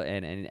better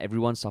and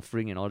everyone's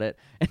suffering and all that.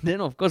 And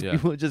then of course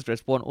people just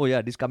respond,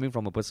 this coming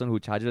from a person who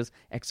charges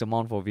X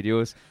amount for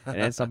videos.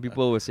 And then some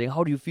people were saying,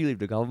 how do you feel if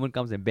the government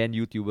comes and ban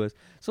YouTubers?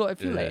 So I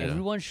feel like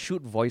everyone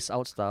should voice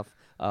out stuff.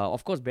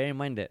 Of course, bear in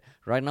mind that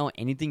right now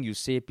anything you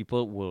say,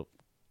 people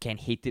can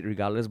hate it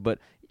regardless, but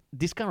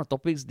these kind of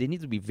topics, they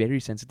need to be very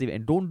sensitive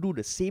and don't do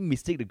the same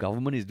mistake the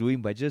government is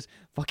doing by just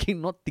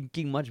fucking not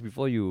thinking much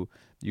before you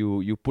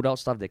put out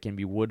stuff that can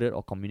be worded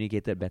or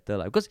communicated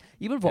better. Because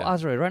even for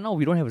us, right now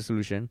we don't have a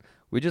solution.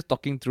 We're just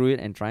talking through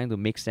it and trying to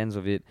make sense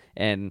of it.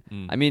 And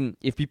I mean,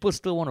 if people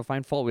still want to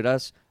find fault with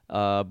us,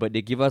 but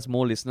they give us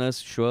more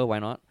listeners, sure, why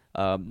not?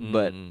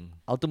 But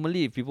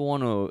ultimately, if people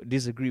want to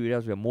disagree with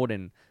us, we're more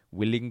than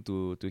willing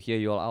to hear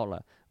you all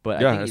out.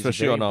 But Yeah, I think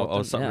especially it's on very our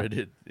important,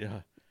 subreddit.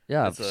 Yeah.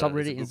 yeah, It's a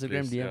subreddit, good Instagram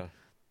place, DM. yeah.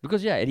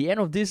 Because at the end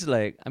of this,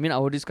 like, I mean,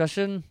 our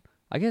discussion,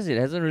 I guess it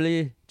hasn't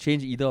really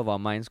changed either of our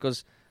minds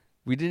because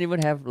we didn't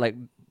even have like.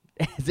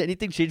 Has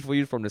anything changed for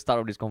you from the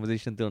start of this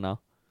conversation till now?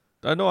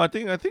 No, I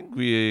think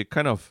we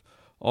kind of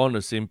on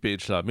the same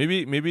page lah.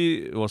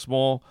 Maybe it was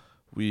more.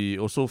 We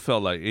also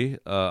felt like,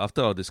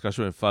 after our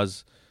discussion with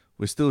Fuzz,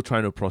 we're still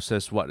trying to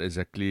process what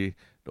exactly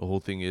the whole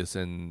thing is,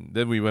 and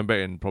then we went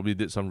back and probably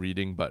did some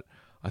reading. But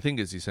I think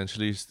it's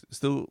essentially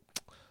still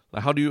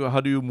like how do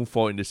you move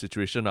forward in this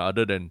situation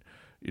other than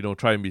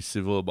try and be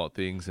civil about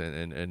things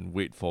and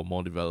wait for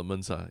more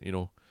developments,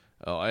 and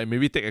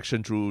maybe take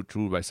action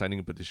through by signing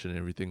a petition and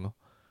everything.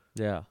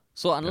 Yeah.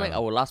 So unlike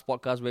our last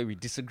podcast where we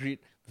disagreed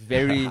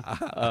very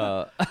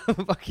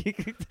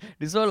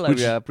this one like Which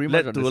we are pretty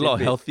led much on to the a same lot of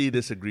page. healthy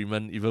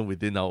disagreement even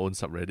within our own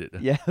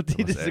subreddit. Yeah,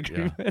 healthy That was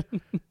disagreement.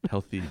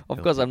 Healthy.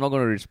 Of course, I'm not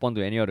going to respond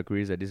to any of the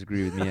queries that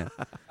disagree with me.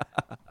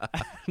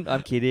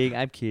 I'm kidding.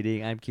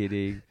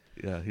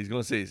 Yeah, he's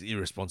gonna say it's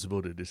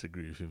irresponsible to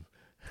disagree with him.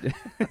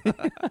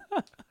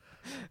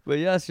 But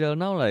yeah, so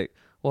now like,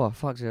 wow,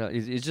 fuck, yeah,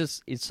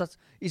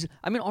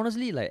 I mean,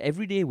 honestly, like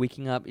every day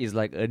waking up is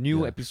like a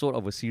new episode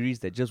of a series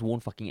that just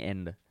won't fucking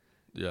end.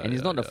 Yeah, and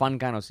it's not the fun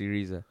kind of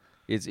series.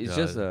 It's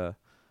just wow,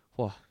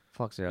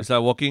 fuck, yeah. It's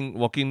like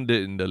Walking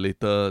Dead in the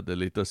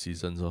later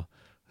seasons.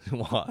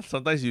 Wow,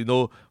 sometimes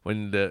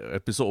when the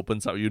episode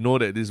opens up,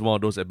 that this is one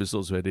of those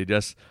episodes where they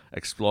just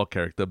explore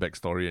character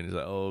backstory and it's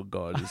like, oh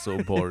god, it's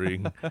so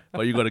boring.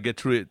 But you got to get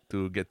through it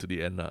to get to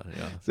the end.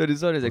 Yeah. So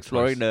this one is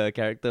exploring the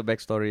character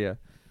backstory.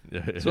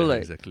 So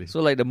like, exactly.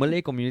 So like the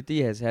Malay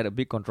community has had a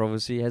big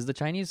controversy. Has the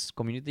Chinese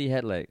community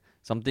had like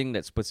something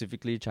that's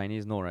specifically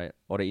Chinese? No, right?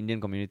 Or the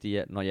Indian community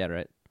yet? Not yet,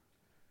 right?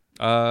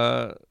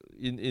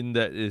 In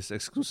that is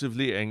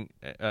exclusively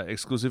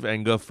exclusive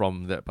anger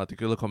from that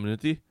particular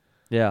community.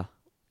 Yeah.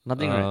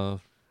 Nothing, right?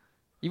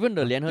 Even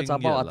the Lian He Nothing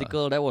Zabao yet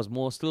article, that was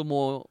more. It's still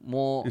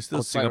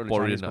outside of the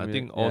Chinese Singaporean. I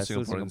think community. all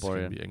Still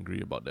Singaporeans can be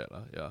angry about that.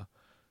 Yeah.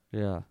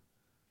 Yeah.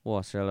 Wow,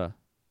 Shella.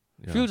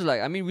 Yeah. Feels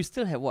like, I mean, we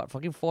still have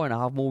fucking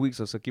 4.5 more weeks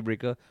of circuit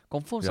breaker.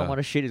 Confirm some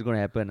other shit is going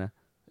to happen.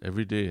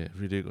 Every day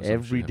got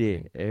Every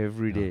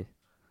day.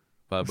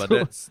 But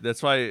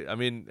that's why, I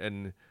mean,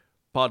 and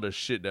part of the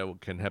shit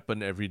that can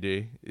happen every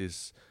day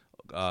is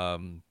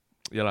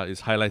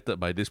is highlighted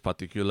by this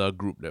particular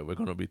group that we're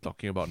going to be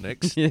talking about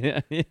next.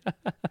 Yeah.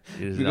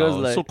 It's Because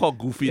like, so-called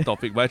goofy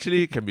topic, but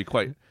actually it can be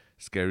quite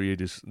scary.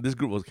 This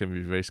group can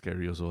be very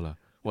scary also.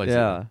 What is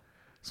it?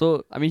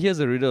 So, I mean, here's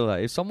a riddle.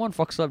 If someone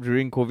fucks up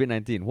during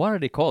COVID-19, what are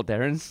they called,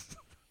 Terrence?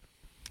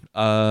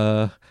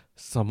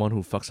 Someone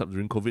who fucks up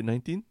during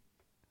COVID-19?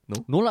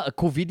 No, a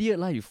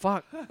Covidiot, you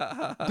fuck.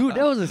 Dude,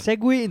 that was a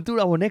segue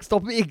into our next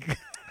topic.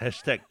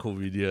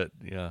 #Covidiot,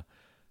 yeah.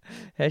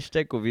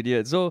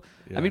 #Covidiot. So,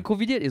 I mean,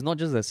 Covidiot is not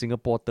just a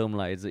Singapore term.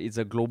 It's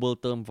a global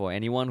term for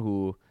anyone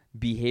who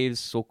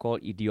behaves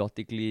so-called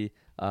idiotically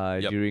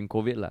during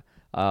COVID.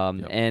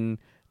 And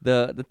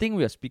the thing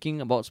we are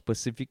speaking about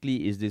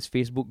specifically is this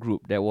Facebook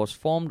group that was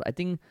formed, I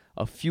think,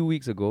 a few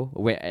weeks ago,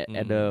 where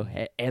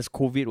as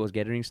COVID was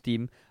gathering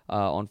steam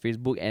on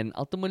Facebook, and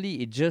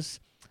ultimately it just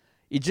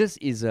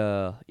is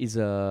a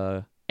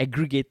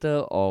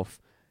aggregator of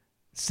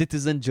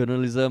citizen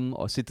journalism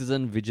or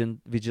citizen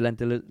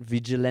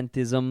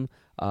vigilantism,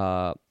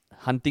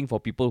 hunting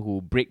for people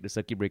who break the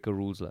circuit breaker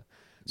rules.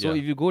 So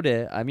if you go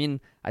there, I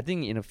mean, I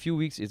think in a few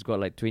weeks it's got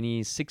like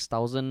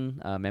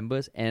 26,000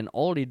 members, and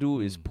all they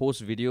do is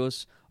post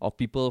videos of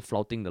people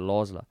flouting the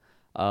laws.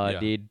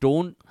 They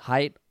don't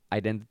hide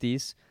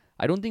identities.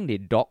 I don't think they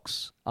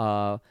dox,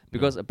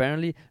 because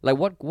apparently, like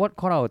what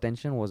caught our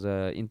attention was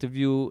an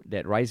interview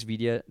that Rise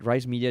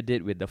Media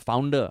did with the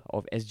founder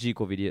of SG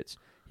Covidiots.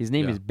 His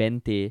name is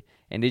Ben Tay,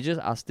 and they just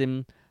asked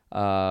him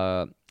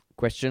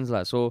questions.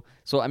 So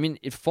I mean,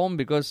 it formed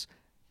because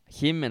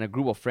him and a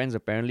group of friends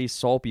apparently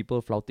saw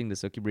people flouting the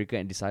circuit breaker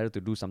and decided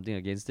to do something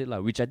against it,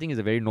 which I think is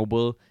a very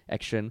noble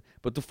action.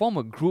 But to form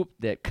a group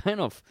that kind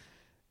of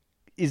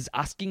is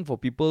asking for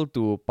people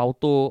to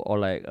pauto or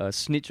like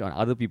snitch on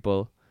other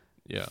people,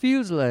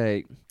 feels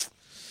like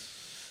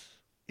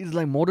it's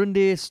like modern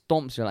day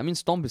Stomps. I mean,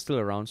 Stomp is still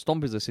around.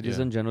 Stomp is a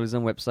citizen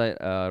journalism website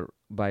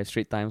by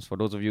Straits Times for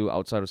those of you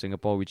outside of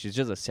Singapore, which is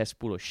just a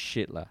cesspool of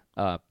shit.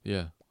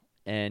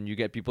 And you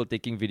get people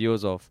taking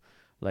videos of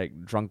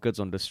like drunkards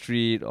on the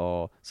street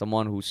or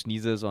someone who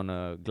sneezes on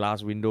a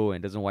glass window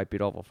and doesn't wipe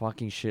it off or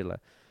fucking shit.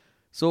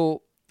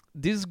 So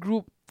this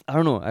group, I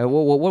don't know.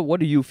 What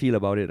do you feel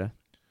about it?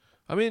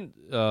 I mean,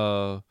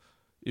 the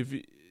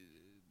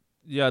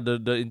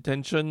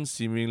intention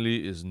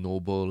seemingly is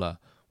noble.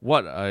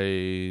 What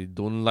I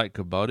don't like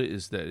about it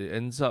is that it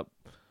ends up,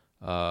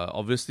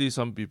 obviously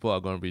some people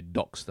are going to be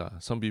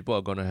doxed. Some people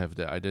are going to have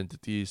their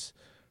identities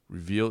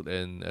revealed,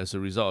 and as a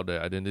result of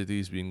their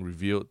identities being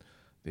revealed,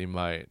 they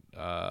might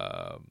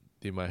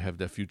have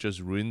their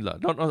futures ruined.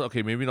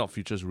 Maybe not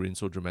futures ruined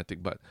so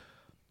dramatic, but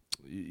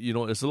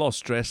it's a lot of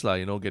stress,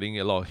 getting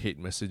a lot of hate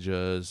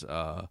messages,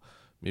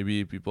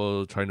 maybe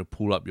people trying to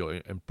pull up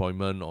your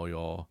employment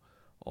or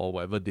or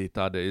whatever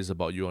data there is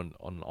about you on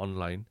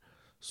online.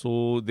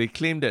 So they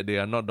claim that they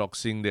are not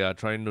doxing. They are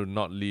trying to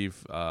not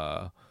leave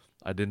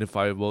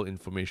identifiable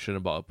information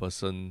about a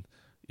person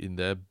in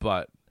there.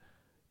 But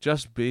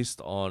just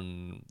based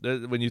on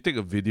when you take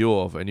a video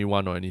of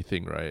anyone or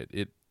anything, right?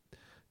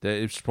 There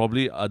is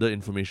probably other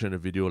information in the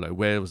video, like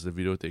where was the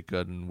video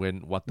taken,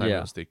 what time it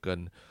was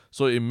taken.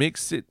 So it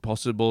makes it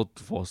possible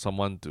for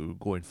someone to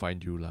go and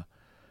find you, lah.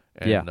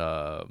 And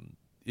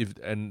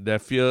their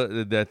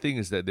thing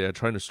is that they are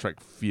trying to strike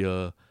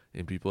fear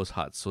in people's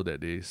hearts so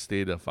that they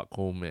stay the fuck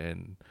home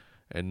and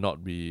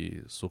not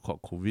be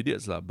so-called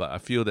Covidiots, lah. But I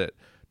feel that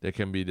there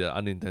can be the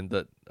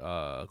unintended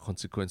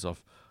consequence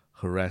of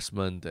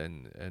harassment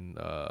and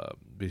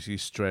basically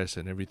stress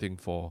and everything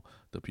for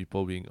the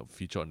people being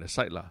featured on their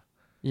site, lah.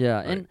 Yeah,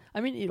 right? And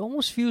I mean, it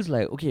almost feels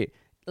like, okay,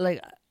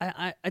 like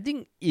I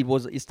think it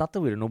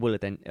started with a noble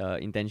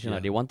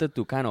intention. They wanted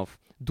to kind of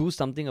do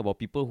something about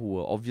people who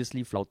were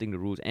obviously flouting the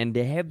rules, and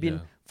there have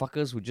been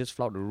fuckers who just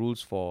flout the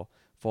rules for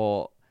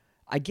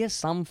I guess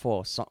some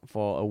for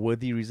a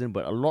worthy reason,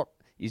 but a lot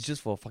is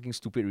just for fucking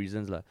stupid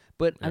reasons, lah.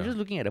 But I'm just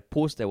looking at a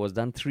post that was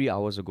done 3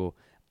 hours ago.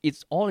 It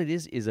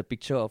is a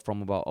picture of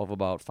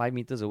about 5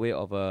 meters away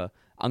of a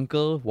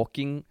uncle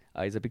walking.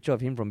 It's a picture of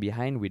him from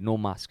behind with no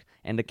mask,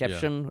 and the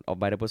caption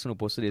by the person who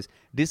posted is,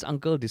 "This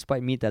uncle,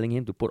 despite me telling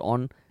him to put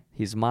on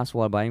his mask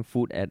while buying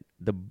food at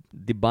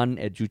the bun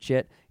at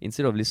Juchet,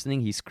 instead of listening,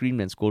 he screamed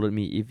and scolded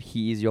me. If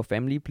he is your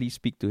family, please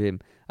speak to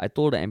him. I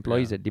told the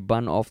employees at the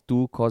bun off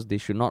too, cause they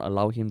should not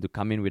allow him to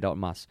come in without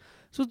mask."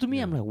 So to me,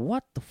 I'm like,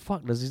 what the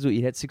fuck does this do?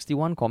 It had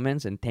 61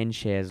 comments and 10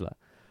 shares, lah.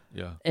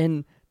 Yeah.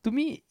 And to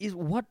me, is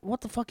what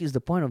the fuck is the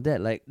point of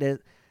that? Like,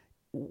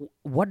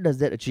 what does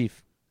that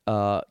achieve?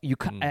 You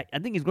can't. I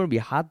think it's going to be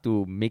hard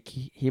to make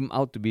him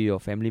out to be your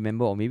family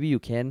member, or maybe you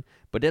can,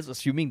 but that's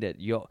assuming that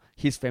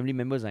his family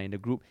members are in the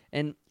group,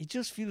 and it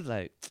just feels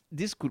like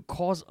this could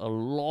cause a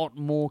lot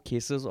more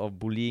cases of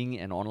bullying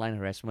and online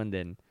harassment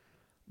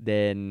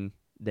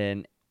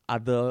than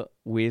other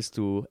ways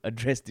to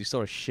address this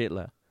sort of shit,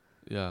 lah.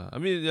 Yeah, I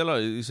mean,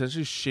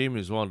 essentially, shame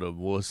is one of the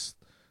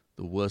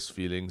worst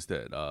feelings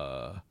that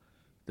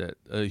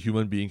a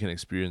human being can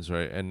experience,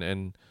 right?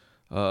 And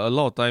a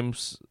lot of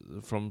times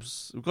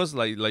because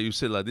like you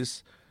said, like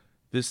this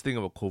thing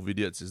about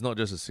Covidiots is not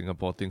just a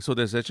Singapore thing. So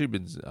there's actually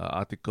been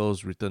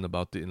articles written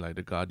about it in like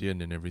The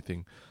Guardian and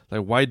everything.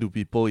 Like, why do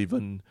people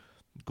even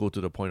go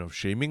to the point of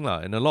shaming, lah?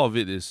 And a lot of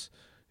it is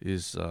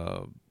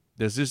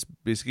there's this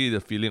basically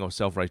the feeling of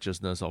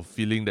self-righteousness, of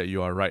feeling that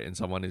you are right and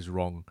someone is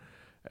wrong,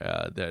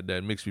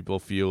 that makes people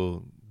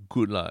feel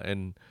good, lah.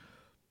 And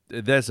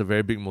that's a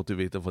very big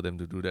motivator for them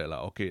to do that,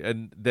 lah. Okay,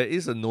 and there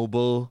is a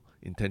noble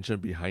intention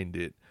behind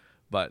it,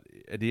 but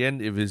at the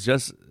end, if it's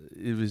just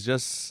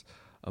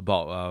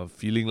about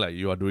feeling like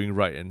you are doing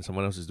right and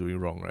someone else is doing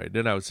wrong, right,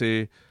 then I would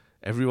say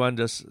everyone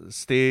just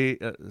sit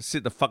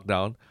the fuck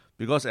down,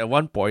 because at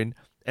one point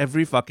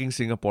every fucking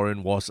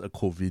Singaporean was a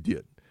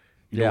Covidiot.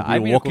 We were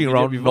walking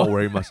around not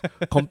wearing masks.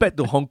 Compared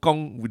to Hong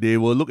Kong, they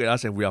will look at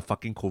us and we are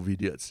fucking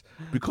Covidiots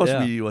because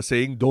we were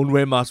saying don't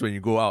wear masks when you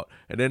go out,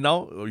 and then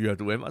now you have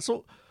to wear masks.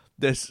 So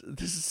this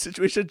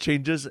situation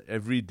changes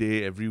every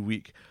day, every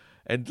week,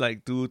 and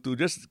like to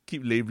just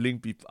keep labeling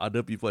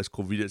other people as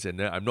Covidiots, and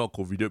then I'm not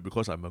Covidiot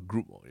because I'm a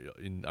group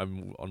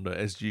I'm on the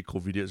SG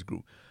Covidiots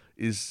group,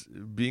 is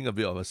being a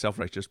bit of a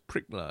self-righteous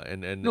prick, lah.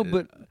 And no,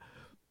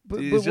 but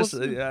it's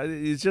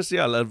just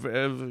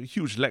a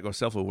huge lack of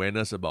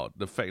self-awareness about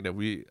the fact that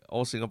we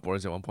all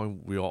Singaporeans at one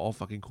point we are all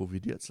fucking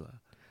Covidiots, lah.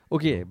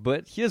 Okay,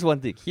 but here's one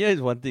thing.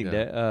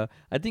 That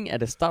I think at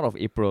the start of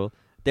April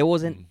there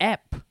was an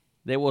app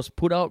that was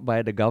put out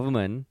by the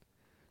government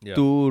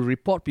to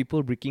report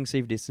people breaking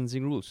safe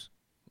distancing rules.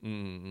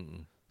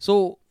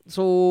 So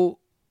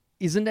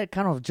isn't that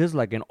kind of just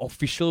like an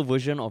official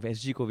version of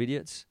SG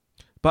Covidiots?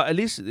 But at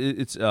least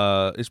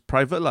it's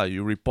private, lah.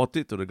 You report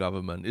it to the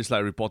government. It's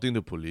like reporting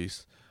to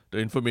police. The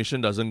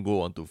information doesn't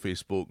go onto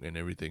Facebook and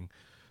everything.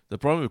 The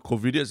problem with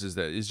Covidiots is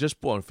that it's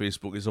just put on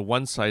Facebook. It's a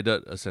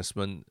one-sided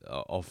assessment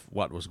of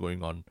what was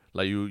going on.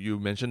 Like you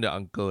mentioned the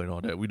uncle and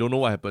all that. We don't know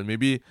what happened.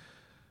 Maybe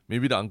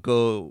the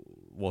uncle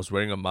was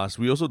wearing a mask.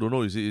 We also don't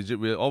know.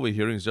 All we're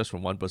hearing is just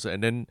from one person,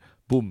 and then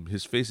boom,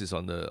 his face is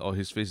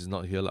his face is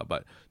not here, lah.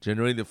 But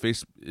generally, the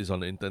face is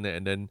on the internet,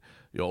 and then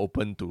you're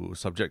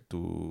subject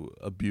to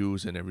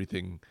abuse and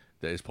everything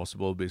that is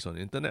possible based on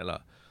the internet, lah.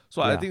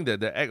 So I think that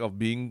the act of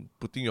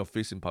putting your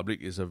face in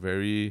public is a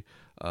very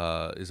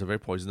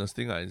poisonous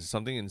thing. It's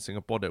something in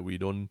Singapore that we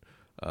don't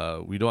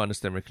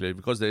understand very clearly,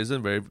 because there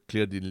isn't very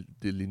clear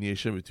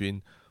delineation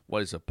between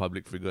what is a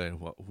public figure and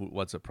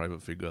what's a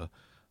private figure.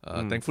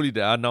 Thankfully,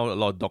 there are now a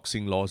lot of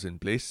doxing laws in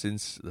place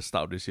since the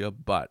start of this year,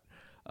 but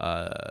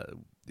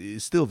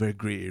it's still a very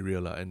grey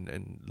area, lah.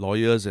 And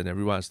lawyers and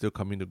everyone are still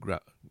coming to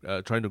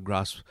trying to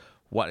grasp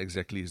what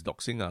exactly is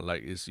doxing.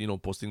 Like, is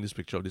posting this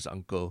picture of this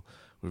uncle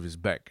with his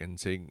back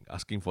and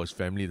asking for his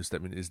family to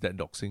step in. Is that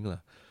doxing, lah?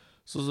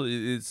 So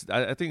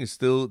I think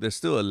there's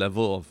still a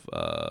level of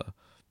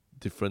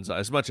difference,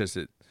 as much as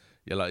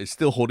it's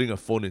still holding a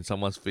phone in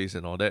someone's face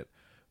and all that.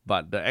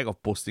 but the act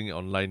of posting it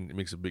online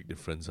makes a big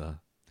difference.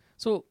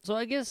 So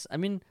I guess, I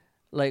mean,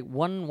 like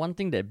one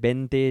thing that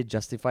Bente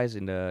justifies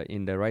in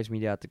the Rise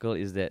Media article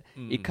is that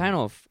it kind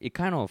of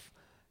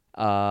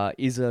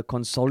is a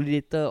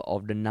consolidator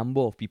of the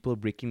number of people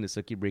breaking the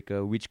circuit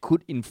breaker, which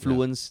could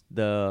influence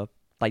the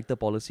tighter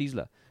policies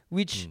lah.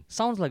 Which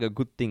sounds like a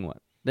good thing, what?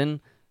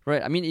 Then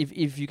right, I mean,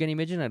 if you can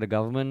imagine like the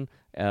government,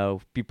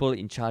 people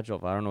in charge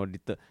of, I don't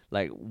know,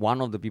 like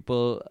one of the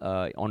people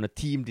on a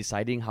team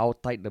deciding how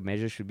tight the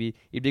measures should be,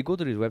 if they go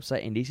to this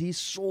website and they see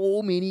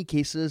so many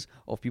cases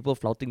of people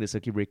flouting the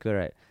circuit breaker,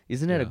 right?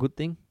 Isn't that a good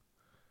thing?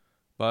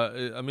 But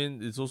I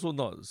mean, it's also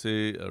not,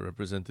 say, a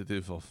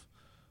representative of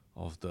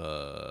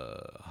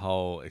the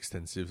how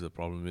extensive the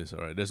problem is,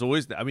 right? There's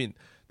always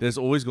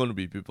going to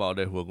be people out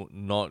there who are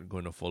not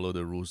going to follow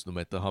the rules, no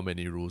matter how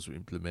many rules we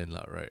implement,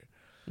 right?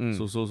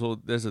 So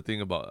that's the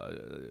thing about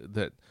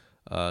that.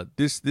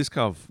 This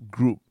kind of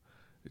group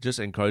just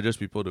encourages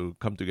people to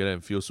come together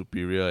and feel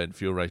superior and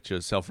feel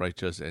righteous,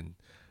 self-righteous, and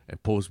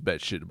post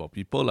bad shit about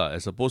people,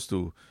 as opposed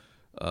to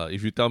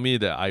if you tell me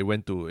that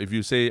if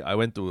you say I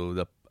went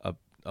to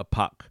a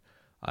park,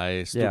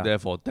 I stood there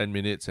for 10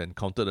 minutes and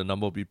counted the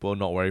number of people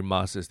not wearing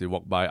masks as they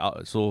walk by.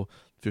 So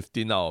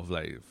 15 out of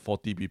like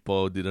 40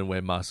 people didn't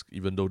wear masks,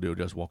 even though they were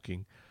just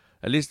walking.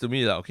 At least to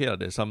me, like, okay,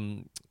 there's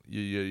some,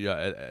 you're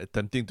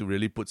attempting to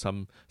really put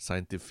some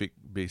scientific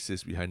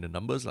basis behind the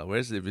numbers.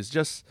 Whereas if it's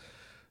just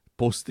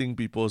posting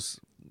people's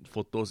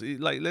photos,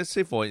 like let's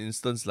say for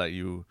instance, like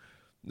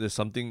there's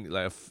something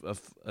like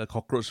a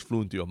cockroach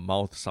flew into your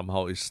mouth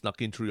somehow, it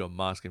snuck in through your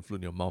mask and flew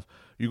in your mouth.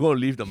 You're going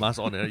to leave the mask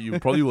on and you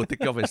probably will take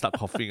it off and start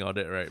coughing all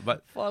that, right?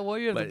 But why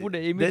you have to put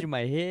the image in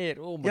my head?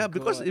 Oh my God.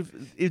 Because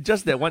if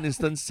just that one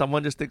instance,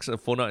 someone just takes a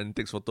phone out and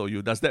takes photo of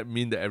you, does that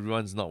mean that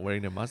everyone's not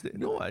wearing their mask?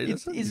 No,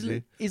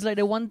 it's like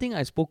the one thing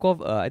I spoke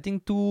of, I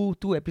think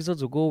two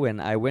episodes ago when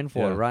I went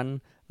for a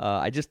run.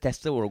 I just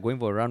tested while going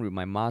for a run with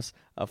my mask.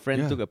 A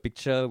friend took a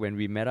picture when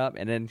we met up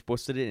and then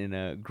posted it in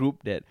a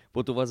group that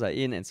both of us are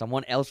in, and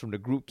someone else from the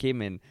group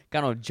came and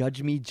kind of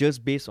judged me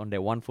just based on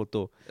that one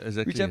photo.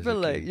 Exactly, which I felt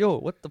like, yo,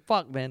 what the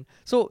fuck, man?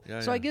 So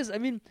I guess, I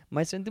mean,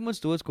 my sentiments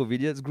towards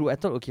Covidiots grew. I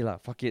thought, okay lah,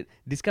 fuck it.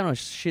 This kind of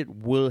shit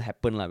will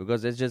happen lah,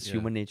 because that's just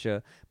human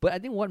nature. But I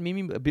think what made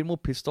me a bit more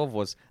pissed off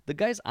was the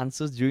guy's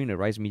answers during the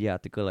Rise Media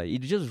article. Like, it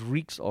just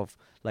reeks of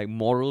like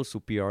moral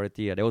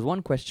superiority. There was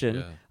one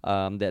question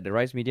that the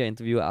Rise Media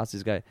interviewer asked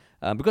this guy,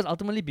 because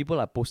ultimately people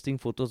are posting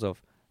photos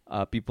of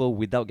people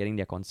without getting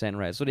their consent,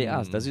 right? So they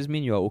asked, does this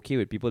mean you're okay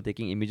with people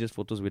taking images,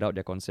 photos without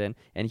their consent?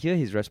 And here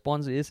his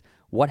response is,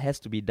 what has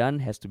to be done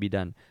has to be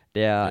done.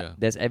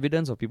 There's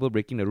evidence of people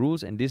breaking the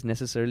rules, and this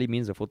necessarily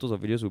means the photos or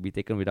videos will be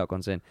taken without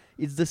consent.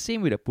 It's the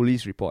same with a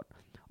police report.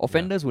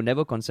 Offenders will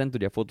never consent to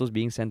their photos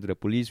being sent to the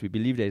police. We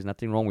believe there is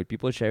nothing wrong with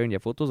people sharing their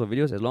photos or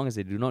videos as long as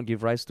they do not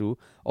give rise to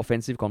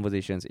offensive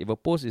conversations. If a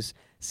post is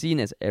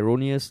seen as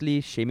erroneously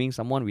shaming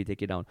someone, we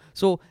take it down.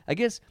 So I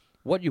guess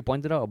what you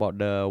pointed out about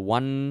the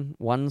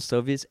one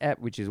service app,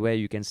 which is where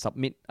you can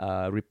submit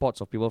reports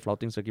of people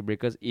flouting circuit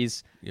breakers,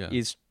 is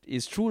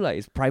true, like,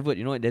 it's private.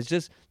 You know,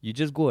 you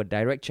just go a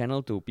direct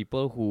channel to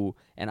people who,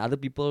 and other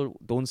people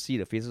don't see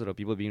the faces of the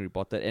people being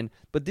reported.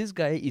 But this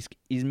guy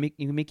is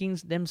making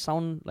them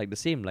sound like the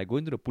same. Like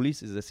going to the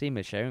police is the same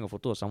as sharing a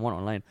photo of someone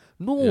online.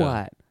 No,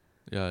 what?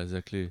 Yeah,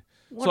 exactly.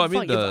 What so I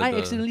mean, if I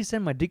accidentally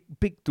send my dick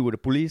pic to the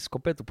police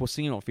compared to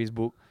posting it on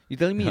Facebook, you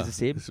telling me it's the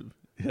same?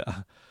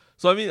 Yeah.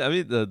 So I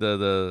mean,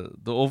 the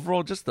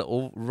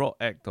overall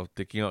act of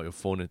taking out your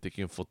phone and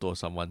taking a photo of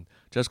someone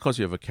just because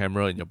you have a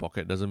camera in your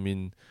pocket doesn't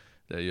mean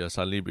that you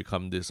suddenly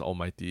become this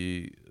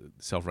almighty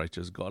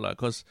self-righteous god.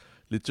 Because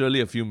literally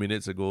a few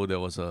minutes ago there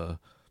was an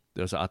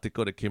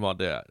article that came out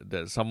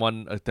that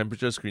someone, a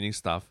temperature screening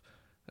staff,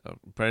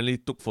 apparently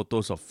took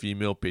photos of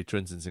female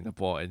patrons in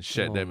Singapore and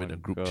shared them in a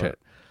group chat.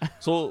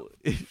 So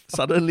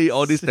suddenly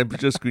all these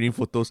temperature screening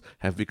photos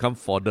have become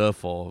fodder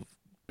for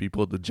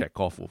people to jack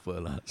off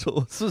over.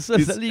 So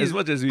as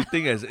much as we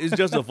think as it's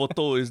just a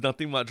photo, it's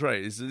nothing much,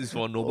 right? It's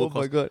for a noble cause.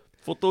 Oh my God.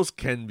 Photos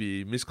can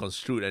be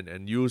misconstrued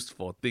and used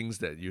for things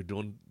that you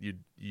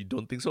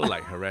don't think so,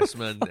 like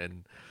harassment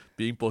and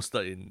being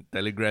posted in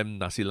Telegram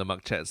Nasi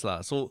Lemak chats lah.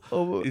 So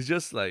it's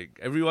just like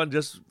everyone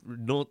just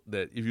note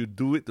that if you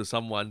do it to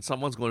someone,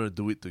 someone's going to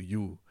do it to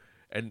you.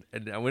 And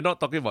we're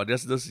not talking about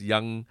just this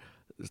young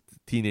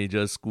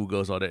teenagers,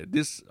 schoolgirls, or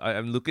that.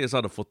 I'm looking at some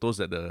of the photos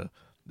that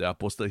are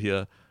posted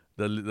here.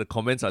 The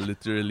comments are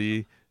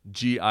literally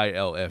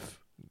GILF,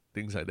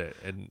 things like that,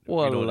 and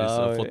there's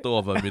a photo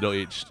of a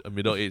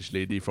middle-aged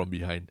lady from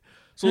behind.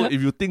 So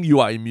if you think you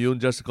are immune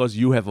just because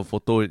you have a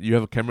photo, you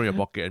have a camera in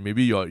your pocket, and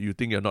maybe you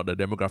think you're not the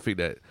demographic,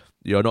 that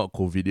you're not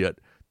Covidiot,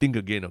 think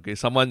again. Okay,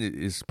 someone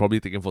is probably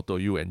taking a photo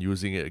of you and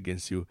using it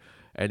against you,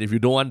 and if you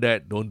don't want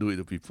that, don't do it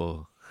to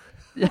people.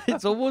 Yeah,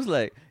 it's almost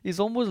like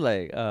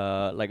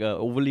a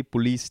overly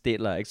police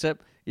state lah.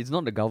 Except it's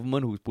not the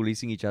government who's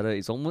policing each other.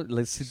 It's almost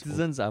like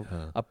citizens are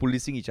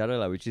policing each other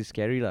lah, which is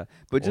scary lah.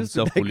 But just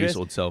to digress,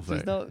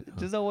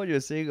 just now what you're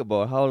saying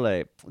about how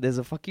like there's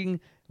a fucking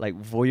like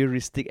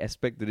voyeuristic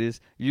aspect to this.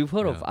 You've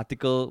heard of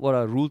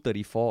Rule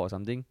 34 or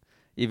something?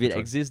 If it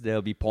exists,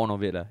 there'll be porn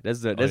of it.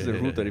 That's the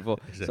Rule 34.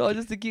 Exactly. So I was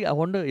just thinking, I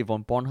wonder if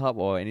on Pornhub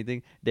or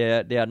anything,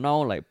 there are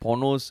now like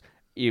pornos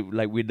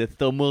like with the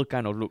thermal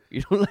kind of look.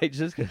 Like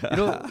just you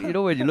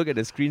know when you look at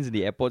the screens in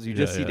the airports, you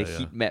just see the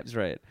heat maps,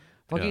 right?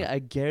 Fucking, I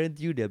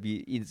guarantee you there'll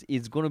be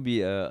it's gonna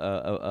be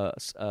a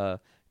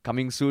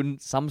coming soon,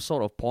 some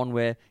sort of porn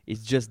where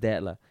it's just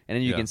that lah, and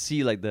then you can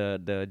see like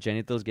the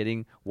genitals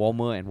getting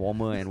warmer and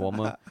warmer and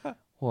warmer.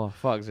 Oh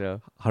fuck, yeah.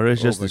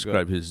 Haresh just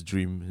described his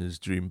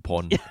dream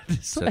porn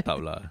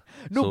setup lah.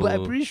 No, but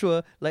I'm pretty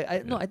sure. Like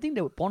I think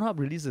that Pornhub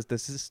releases the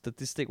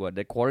statistic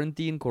that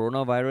quarantine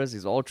coronavirus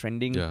is all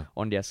trending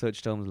on their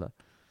search terms lah.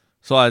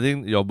 So I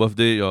think your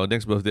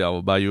next birthday, I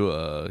will buy you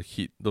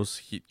those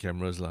heat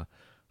cameras lah.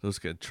 Those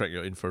can track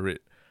your infrared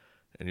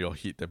and your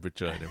heat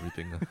temperature and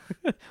everything.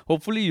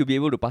 Hopefully you'll be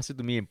able to pass it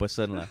to me in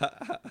person lah.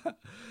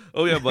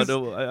 Oh yeah, but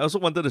I also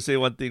wanted to say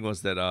one thing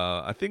was that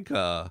I think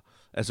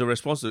as a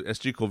response to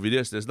SG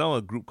Covidiots, there's now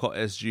a group called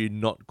SG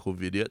Not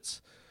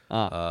Covidiots.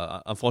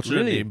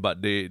 Unfortunate name,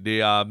 but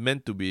they are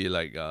meant to be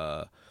like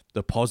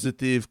the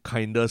positive,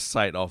 kinder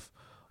side of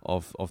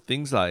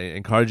things, like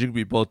encouraging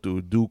people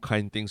to do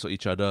kind things for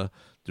each other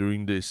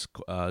during this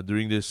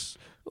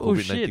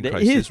COVID-19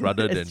 crisis,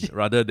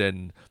 rather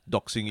than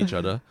doxing each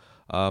other.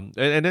 And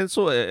then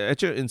so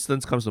actually, an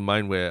instance comes to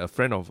mind where a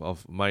friend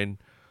of mine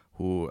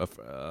who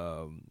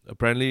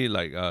apparently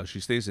she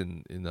stays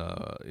in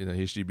a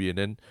HDB, and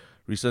then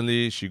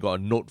recently she got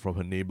a note from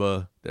her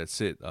neighbor that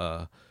said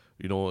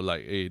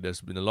hey,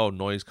 there's been a lot of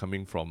noise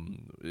coming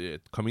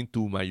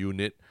to my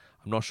unit.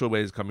 I'm not sure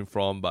where it's coming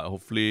from, but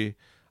hopefully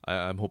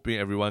I'm hoping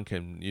everyone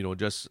can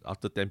just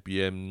after 10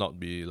 p.m. not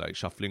be like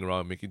shuffling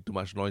around making too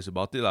much noise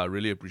about it. I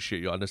really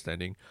appreciate your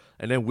understanding.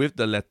 And then with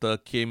the letter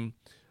came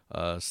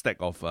a stack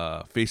of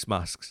face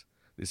masks.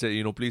 They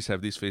said, please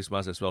have these face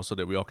masks as well so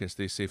that we all can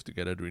stay safe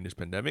together during this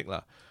pandemic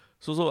lah.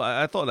 So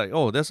I thought like, it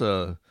was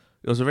a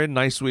very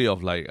nice way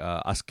of like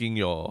asking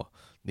your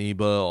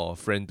neighbor or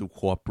friend to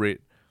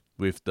cooperate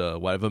with the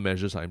whatever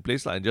measures are in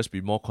place and just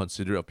be more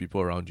considerate of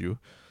people around you.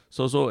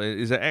 So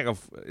it's an act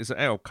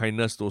of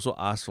kindness to also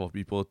ask for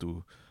people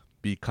to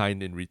be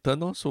kind in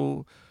return.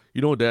 So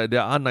there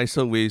are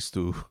nicer ways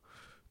to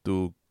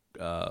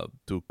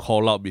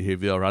call out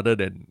behavior rather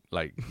than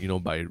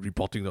by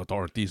reporting the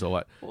authorities or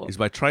what. It's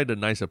by try the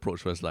nice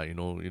approach first, like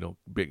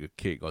bake a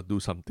cake or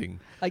do something.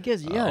 I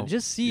guess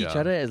just see each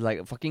other as like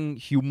a fucking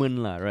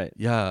human lah, right?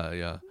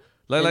 Yeah.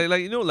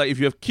 Like if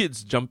you have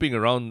kids jumping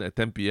around at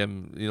 10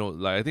 p.m,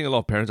 I think a lot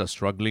of parents are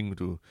struggling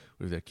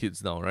with their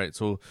kids now, right?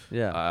 So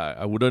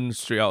I wouldn't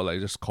straight out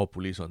just call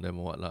police on them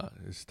or what lah.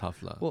 It's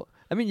tough lah. Well,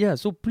 I mean,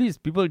 so please,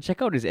 people,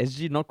 check out this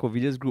SG Not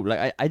Covidiots group.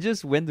 Like I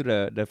just went to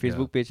the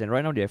Facebook page, and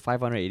right now they have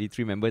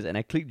 583 members, and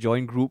I clicked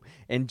join group,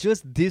 and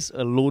just this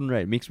alone,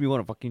 right, makes me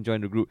want to fucking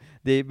join the group.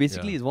 They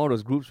basically is one of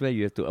those groups where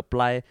you have to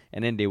apply,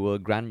 and then they will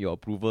grant your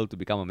approval to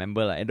become a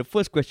member. And the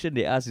first question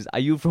they ask is, are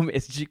you from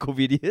SG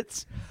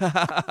Covidiots?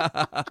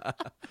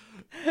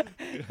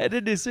 And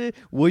then they say,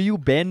 were you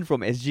banned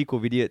from SG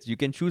Covidiots? You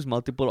can choose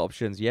multiple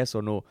options, yes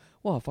or no.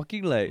 Wow,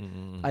 fucking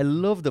I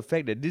love the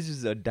fact that this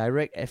is a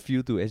direct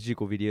FU to SG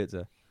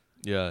Covidiots.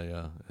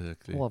 Yeah,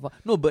 exactly. Wow,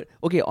 no, but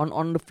okay,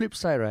 on the flip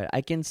side, right,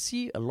 I can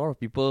see a lot of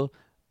people,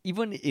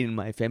 even in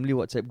my family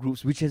WhatsApp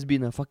groups, which has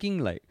been a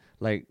fucking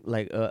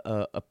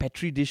a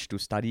petri dish to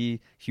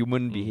study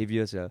human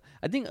behaviors.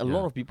 I think a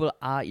lot of people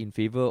are in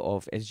favor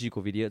of SG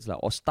Covidiots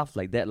or stuff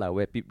like that,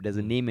 where there's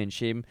a name and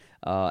shame,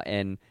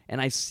 and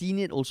I've seen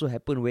it also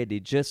happen where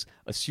they just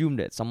assume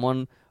that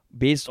someone,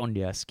 based on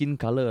their skin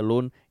color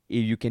alone,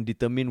 you can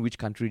determine which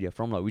country they're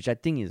from, which I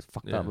think is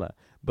fucked up.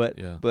 But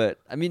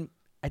I mean,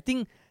 I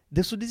think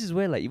this is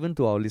where even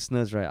to our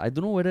listeners, right, I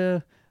don't know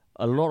whether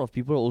a lot of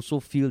people also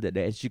feel that the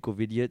SG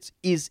Covidiots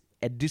is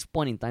at this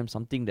point in time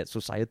something that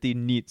society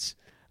needs.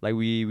 Like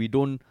we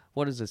don't,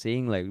 what is the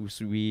saying,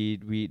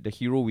 we the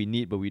hero we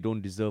need but we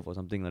don't deserve, or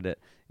something like that.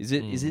 Is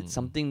it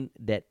something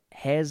that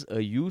has a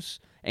use?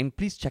 And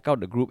please check out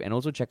the group, and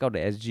also check out the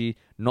SG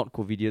Not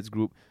Covidiots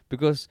group,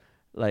 because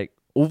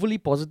overly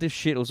positive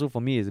shit also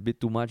for me is a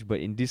bit too much, but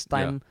in this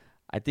time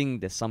I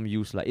think there's some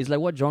use. It's like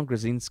what John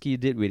Krasinski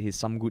did with his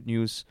Some Good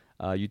News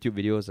YouTube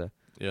videos.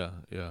 Yeah.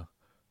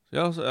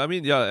 So, I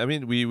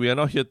mean, we are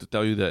not here to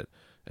tell you that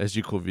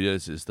SG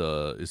Covidiots is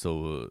the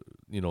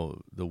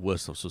the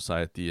worst of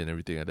society and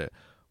everything like that.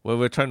 What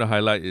we're trying to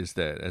highlight is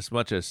that as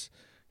much as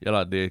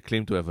they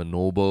claim to have a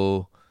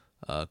noble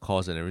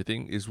cause and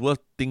everything, it's worth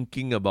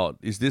thinking about,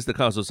 is this the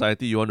kind of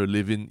society you want to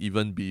live in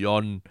even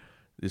beyond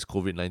this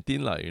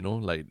COVID-19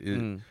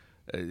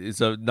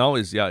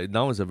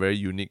 now is a very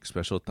unique,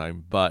 special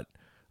time, but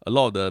a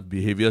lot of the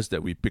behaviors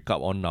that we pick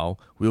up on now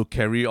will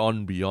carry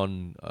on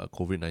beyond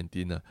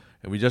COVID-19,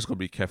 and we just got to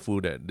be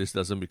careful that this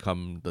doesn't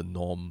become the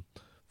norm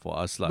for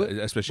us,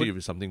 especially if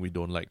it's something we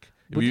don't like.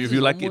 If you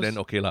like it, then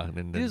okay lah.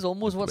 This is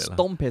almost what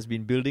Stomp has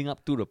been building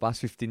up to the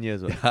past 15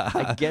 years.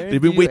 I guarantee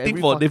they've been waiting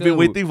for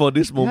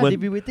this moment. They've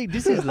been waiting.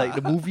 This is like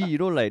the movie,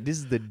 this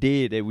is the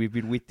day that we've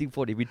been waiting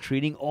for. They've been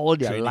training all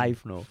their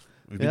life now.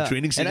 We've been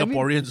training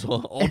Singaporeans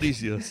for all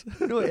these years.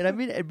 No, and I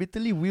mean,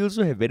 admittedly, we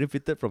also have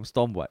benefited from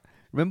Storm. What?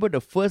 Remember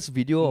the first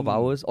video of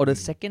ours, or the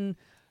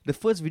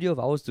first video of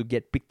ours to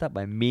get picked up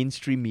by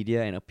mainstream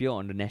media and appear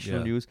on the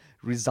national news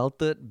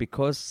resulted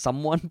because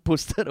someone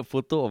posted a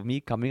photo of me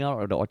coming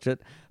out of the Orchard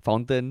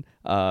fountain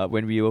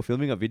when we were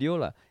filming a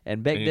video.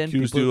 And back then,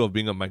 accused you of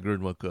being a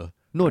migrant worker.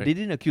 No, right? They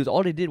didn't accuse.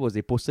 All they did was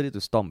they posted it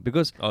to Stomp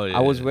because I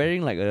was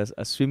wearing like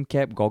a swim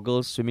cap,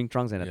 goggles, swimming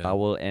trunks, and a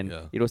towel, and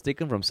it was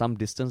taken from some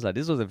distance.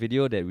 This was a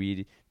video that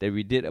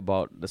we did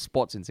about the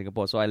sports in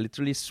Singapore. So I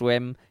literally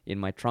swam in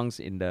my trunks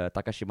in the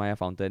Takashimaya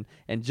fountain,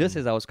 and just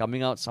as I was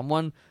coming out,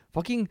 someone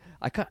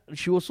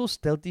she was so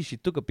stealthy. She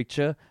took a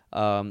picture,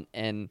 and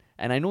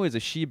I know it's a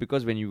she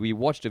because when we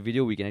watch the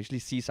video, we can actually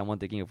see someone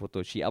taking a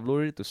photo. She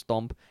uploaded it to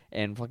Stomp,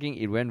 and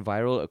it went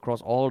viral across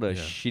all the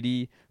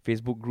shitty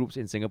Facebook groups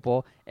in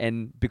Singapore.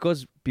 And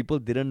because people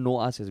didn't know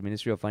us as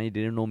Ministry of Funny,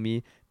 didn't know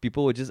me,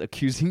 people were just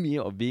accusing me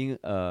of being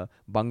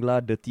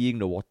Bangla dirtying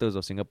the waters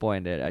of Singapore,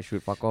 and that I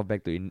should fuck off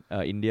back to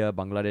India,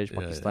 Bangladesh,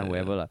 Pakistan,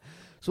 wherever.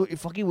 So it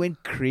fucking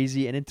went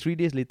crazy. And then 3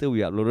 days later, we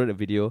uploaded a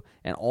video,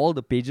 and all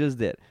the pages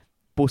that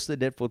posted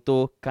that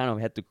photo kind of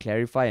had to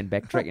clarify and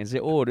backtrack and say,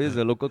 oh, this is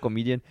a local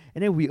comedian.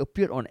 And then we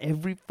appeared on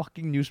every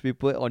fucking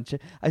newspaper.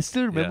 I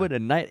still remember the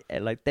night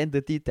at like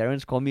 10:30,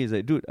 Terrence called me. He's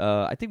like, dude,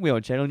 I think we're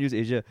on Channel News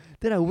Asia.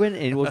 Then I went,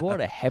 and it was one of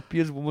the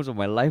happiest moments of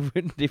my life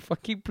when they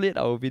fucking played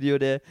our video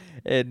there.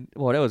 And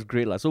wow, that was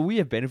great. So we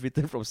have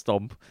benefited from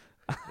Stomp.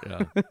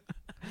 I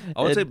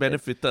would say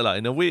benefited.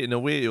 In a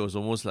way, it was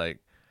almost like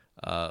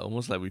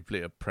we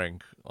played a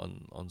prank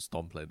on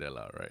Stomp like that,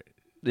 right?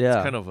 Yeah,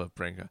 it's kind of a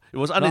prank. It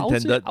was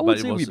unintended, I would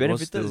but say it was we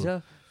benefited.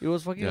 still, it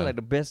was fucking like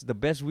the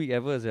best week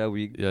ever. Yeah.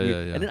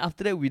 And then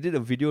after that, we did a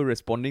video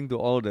responding to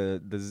all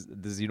the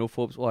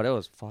xenophobes. Wow, that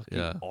was fucking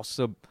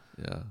awesome.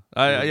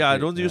 I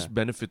don't use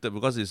benefited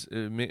because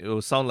it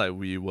will sound like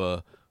we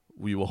were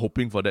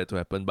hoping for that to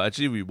happen, but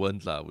actually we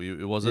weren't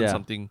It wasn't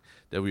something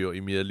that we were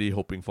immediately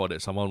hoping for,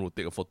 that someone would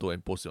take a photo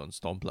and post it on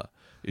Stomp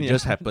It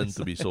just happened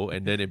to be so,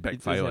 and then it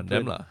backfired on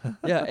them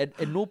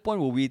At no point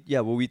were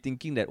we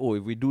thinking that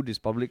if we do this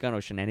public kind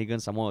of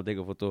shenanigans, someone will take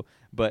a photo.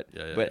 But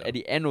at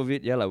the end of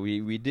it,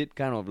 we did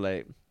kind of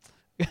like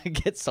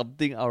get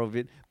something out of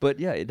it. But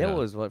that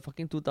was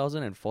fucking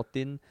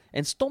 2014,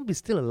 and Stomp is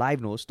still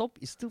alive. No, Stomp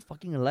is still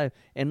fucking alive,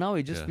 and now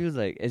it just feels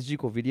like SG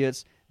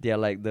Covidiots. They are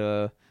like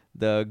the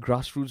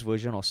grassroots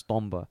version of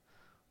Stomp.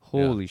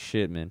 Holy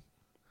shit, man.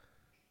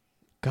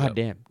 God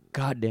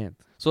damn.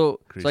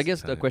 So I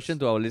guess the question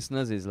to our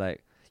listeners is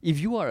like, if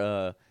you are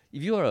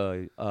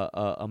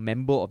a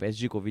member of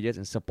SG Covidiots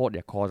and support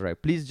their cause,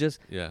 right? Please just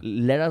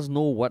let us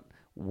know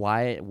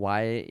why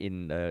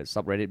in the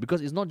subreddit,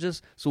 because it's not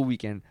just so we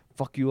can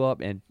fuck you up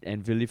and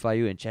vilify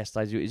you and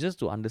chastise you. It's just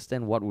to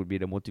understand what would be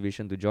the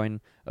motivation to join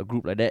a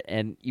group like that,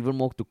 and even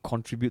more to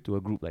contribute to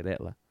a group like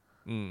that,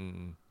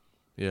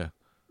 Yeah.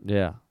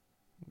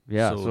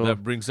 So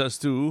that brings us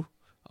to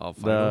our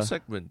final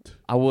segment.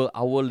 Our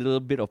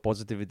little bit of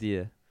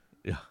positivity.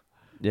 Yeah.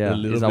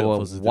 It's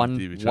our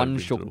one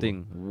shock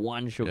thing.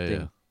 One shock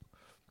thing.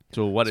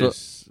 So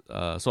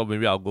so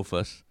maybe I'll go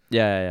first.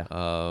 Yeah.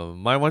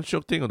 My one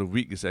shock thing of the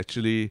week is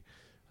actually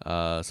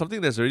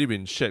something that's already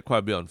been shared quite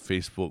a bit on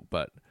Facebook,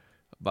 but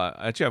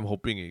actually I'm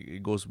hoping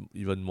it goes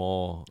even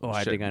more. Oh,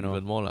 I think I know.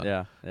 Even more.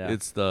 Yeah.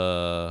 It's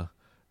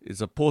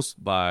a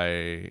post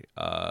by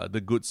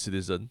The Good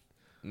Citizen,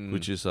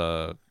 which is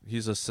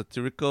he's a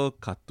satirical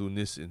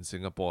cartoonist in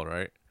Singapore,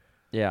 right?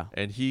 Yeah.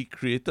 And he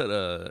created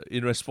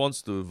in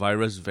response to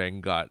Virus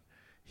Vanguard,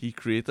 he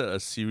created a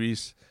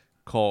series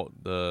called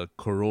the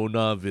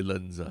Corona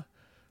Villains,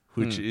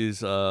 which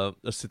is a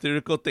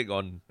satirical take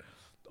on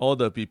all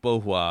the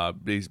people who are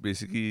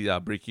basically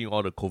breaking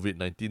all the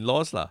COVID-19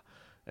 laws.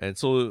 And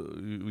so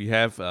we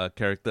have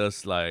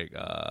characters like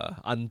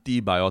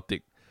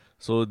Antibiotic.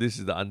 So this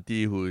is the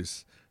auntie who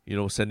is,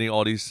 sending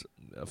all these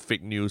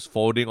fake news,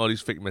 forwarding all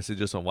these fake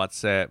messages on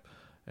WhatsApp,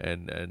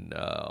 and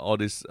all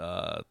this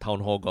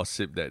town hall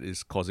gossip that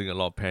is causing a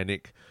lot of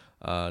panic.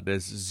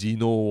 There's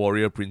Xeno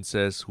Warrior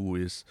Princess, who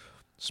is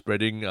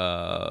spreading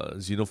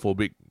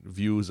xenophobic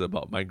views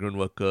about migrant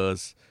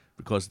workers,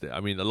 because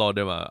a lot of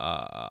them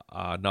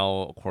are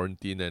now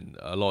quarantined, and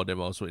a lot of them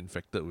are also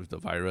infected with the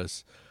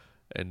virus.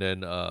 And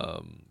then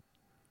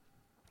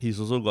he's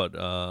also got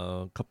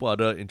a couple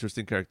other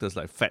interesting characters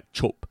like Fat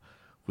Chop,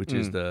 which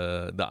is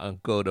the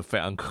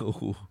fat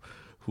uncle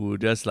who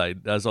just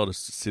like does all the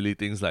silly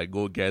things like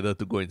go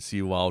and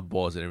see wild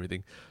boars and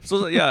everything.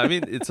 So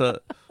it's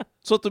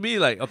so to me,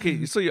 like,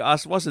 okay, so you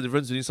ask what's the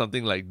difference between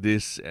something like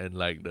this and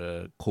like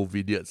the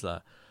Covidiots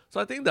So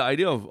I think the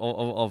idea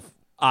of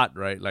art,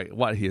 right, like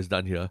what he has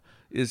done here,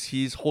 is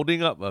he's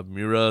holding up a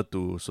mirror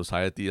to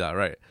society,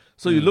 right?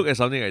 So you look at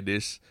something like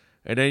this,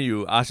 and then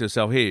you ask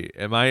yourself, hey,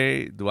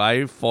 do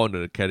I fall into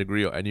the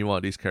category of any one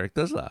of these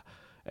characters?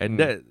 And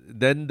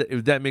then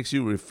if that makes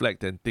you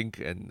reflect and think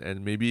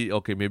and maybe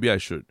I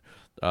should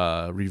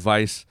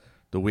revise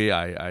the way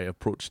I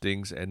approach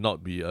things and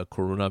not be a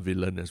corona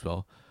villain as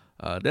well.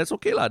 That's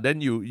okay. Then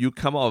you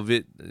come out of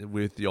it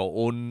with your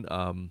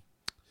own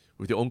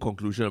with your own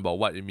conclusion about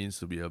what it means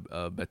to be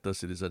a better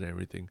citizen and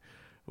everything.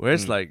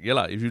 Whereas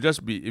if you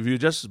just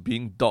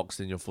being doxxed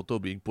and your photo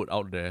being put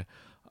out there,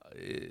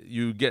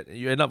 you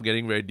end up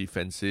getting very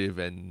defensive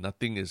and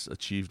nothing is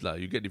achieved.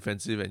 You get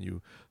defensive and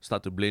you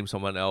start to blame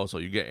someone else,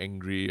 or you get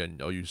angry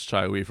or you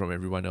shy away from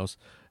everyone else,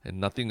 and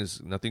nothing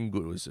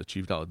good is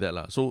achieved out of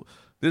that. So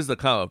this is the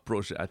kind of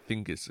approach that I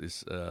think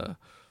is a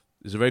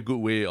very good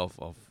way of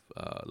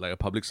like a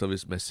public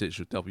service message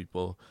to tell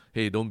people,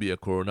 hey, don't be a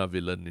corona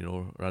villain,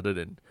 rather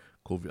than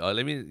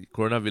COVID.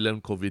 Corona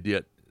villain,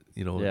 Covidiot,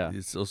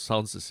 it still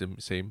sounds the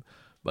same.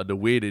 But the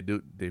way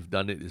they've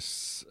done it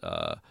is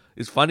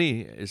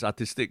funny, it's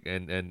artistic,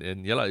 and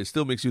it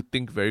still makes you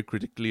think very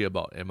critically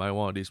about, am I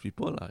one of these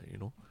people,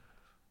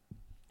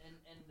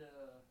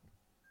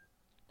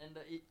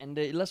 And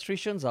the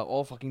illustrations are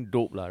all fucking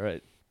dope,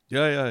 right?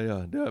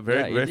 Yeah. They are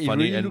very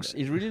funny.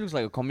 It really looks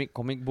like a comic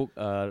book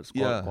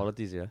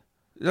qualities, yeah.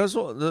 Yeah,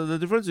 so the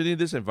difference between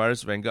this and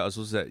Virus Vanguard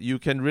also is that you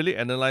can really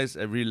analyze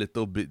every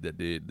little bit that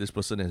this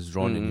person has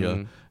drawn in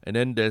here, and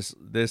then there's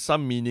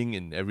some meaning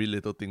in every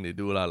little thing they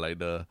do, like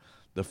the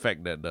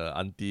fact that the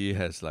auntie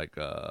has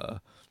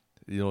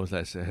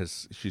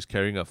she's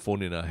carrying a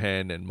phone in her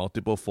hand and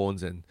multiple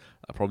phones and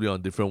probably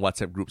on different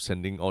WhatsApp groups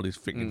sending all this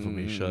fake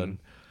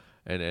information,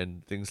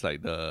 and things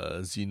like the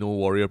Xeno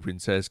warrior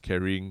princess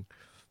carrying,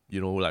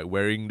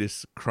 wearing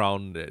this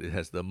crown that it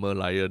has the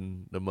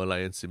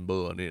Merlion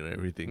symbol on it and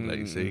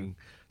everything, saying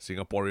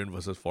Singaporean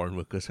versus foreign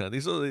workers kind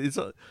of thing.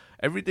 So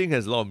everything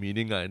has a lot of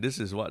meaning, and this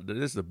is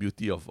the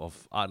beauty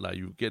of art.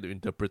 You get to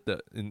interpret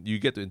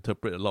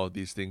a lot of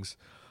these things,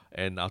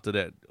 and after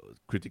that,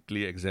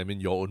 critically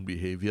examine your own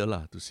behavior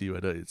to see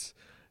whether it's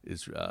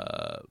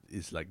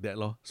like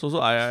that So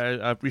I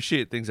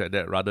appreciate things like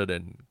that rather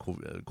than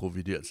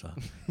Covidiots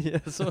Yeah,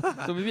 so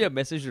maybe a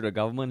message to the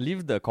government: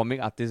 leave the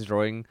comic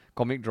drawing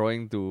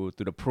to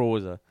the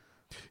pros.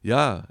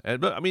 Yeah,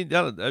 but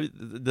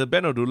the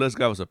Band of Rulers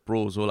guy was a pro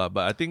also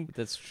but I think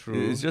that's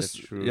true. It's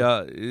just true.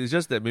 Yeah, it's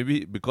just that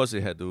maybe because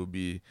it had to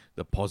be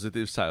the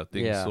positive side of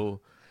things, so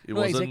it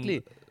wasn't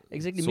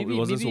exactly. So maybe it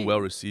wasn't maybe so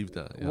well received.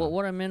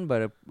 What I meant by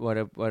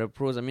the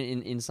pros,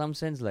 in some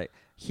sense,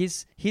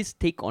 his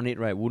take on it,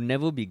 would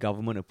never be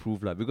government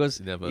approved, because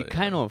it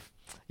kind of,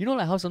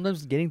 how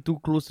sometimes getting too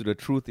close to the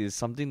truth is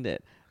something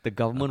that the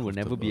government will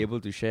never be able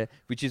to share,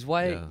 which is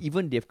why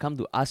even they've come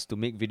to us to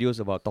make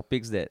videos about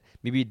topics that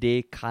maybe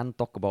they can't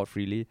talk about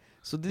freely.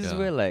 So this is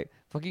where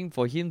fucking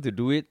for him to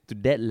do it to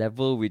that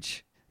level,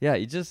 which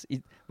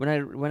when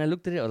I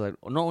looked at it, I was like,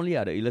 not only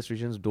are the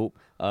illustrations dope,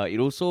 it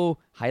also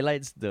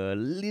highlights the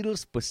little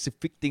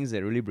specific things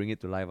that really bring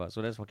it to life.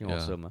 So that's fucking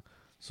awesome.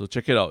 So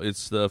check it out.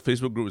 It's the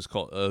Facebook group is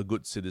called A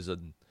Good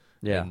Citizen.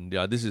 Yeah. And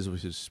this is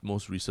his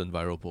most recent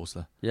viral post.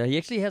 Yeah, he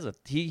actually has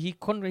he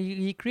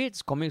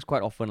creates comics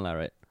quite often,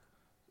 right?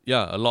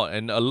 Yeah, a lot.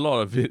 And a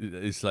lot of it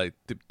is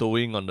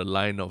tiptoeing on the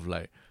line of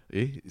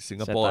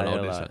Singapore Satire and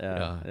all this.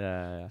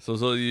 Yeah.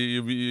 So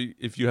you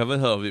if you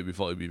haven't heard of it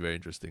before, it'd be very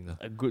interesting.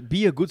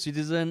 Be a good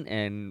citizen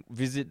and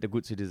visit the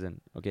Good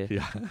Citizen. Okay.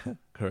 Yeah,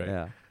 correct.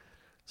 Yeah.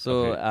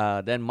 So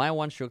then my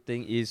one shock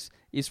thing is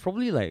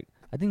probably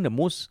I think the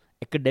most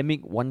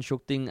academic one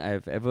shock thing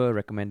I've ever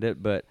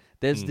recommended. But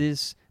there's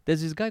this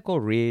guy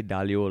called Ray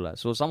Dalio.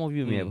 So some of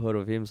you may have heard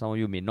of him, some of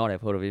you may not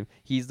have heard of him.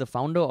 He's the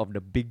founder of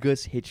the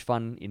biggest hedge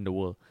fund in the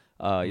world.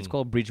 It's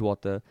called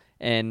Bridgewater,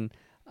 and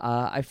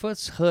I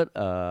first heard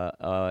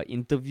a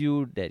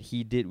interview that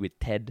he did with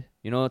TED.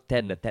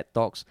 TED, the TED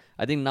Talks.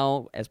 I think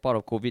now, as part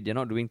of COVID, they're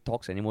not doing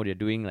talks anymore. They're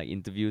doing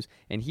interviews.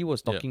 And he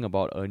was talking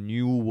about a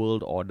new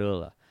world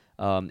order.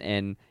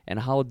 And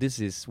how this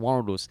is one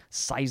of those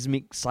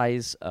seismic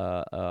size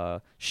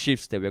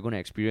shifts that we're going to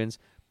experience,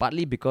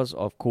 partly because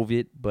of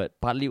COVID, but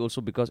partly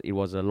also because it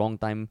was a long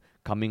time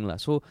coming.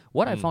 So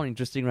what I found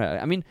interesting,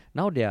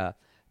 now there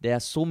are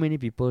so many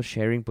people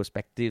sharing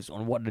perspectives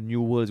on what the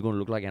new world is going to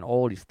look like and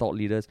all these thought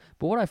leaders.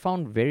 But what I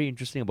found very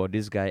interesting about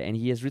this guy, and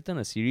he has written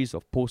a series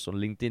of posts on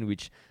LinkedIn,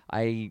 which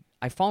I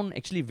found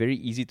actually very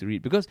easy to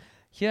read. Because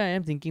here I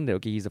am thinking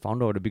that, he's the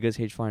founder of the biggest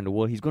hedge fund in the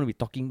world. He's going to be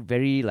talking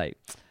very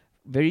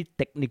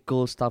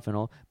technical stuff and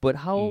all. But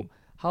how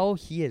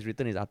he has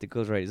written his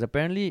articles, is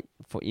apparently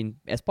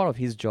as part of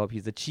his job,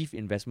 he's the chief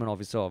investment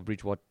officer of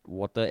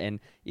Bridgewater,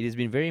 and it has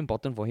been very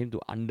important for him to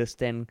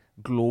understand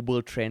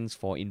global trends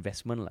for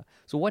investment.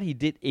 So what he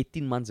did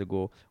 18 months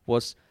ago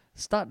was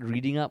start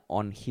reading up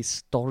on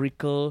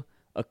historical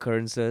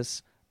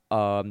occurrences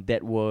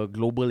that were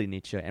global in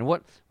nature. And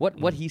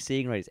what he's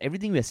saying, is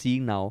everything we're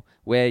seeing now,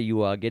 where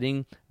you are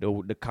getting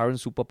the current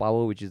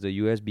superpower, which is the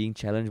US being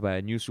challenged by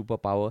a new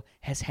superpower,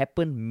 has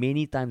happened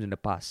many times in the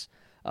past.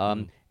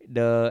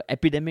 The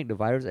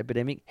virus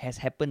epidemic has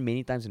happened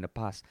many times in the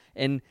past.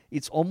 And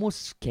it's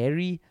almost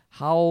scary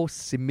how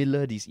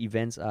similar these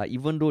events are,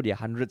 even though they're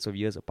hundreds of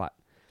years apart.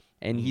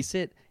 And he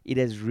said it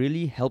has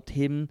really helped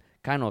him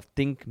kind of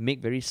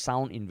make very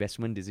sound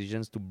investment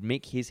decisions to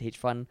make his hedge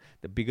fund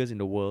the biggest in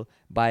the world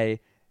by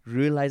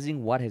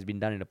realizing what has been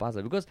done in the past.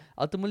 Because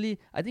ultimately,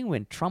 I think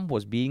when Trump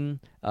was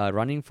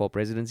running for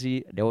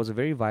presidency, there was a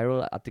very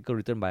viral article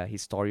written by a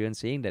historian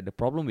saying that the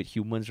problem with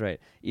humans, right,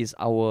 is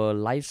our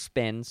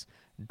lifespans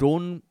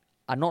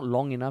are not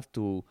long enough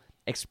to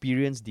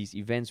experience these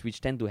events,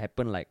 which tend to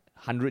happen like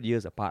 100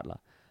 years apart.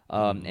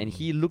 And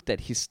he looked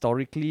at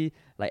historically,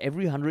 like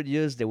every 100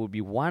 years, there would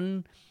be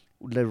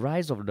the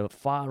rise of the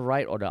far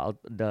right or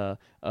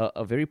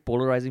a very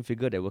polarizing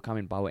figure that will come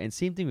in power. And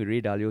same thing with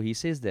Ray Dalio. He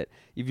says that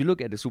if you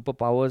look at the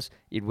superpowers,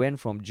 it went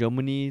from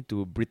Germany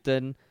to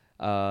Britain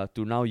to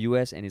now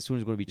US, and soon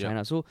it's going to be China.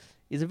 Yeah. So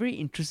it's a very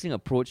interesting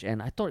approach,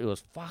 and I thought it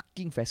was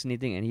fucking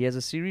fascinating. And he has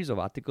a series of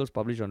articles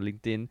published on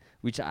LinkedIn,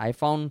 which I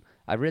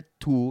read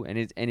 2, and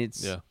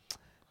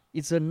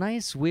it's a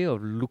nice way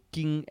of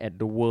looking at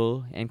the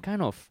world and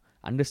kind of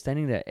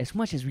understanding that as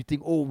much as we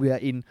think, we are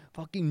in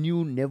fucking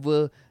new,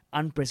 never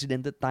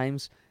unprecedented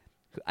times.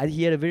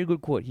 He had a very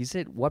good quote. He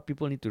said, what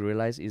people need to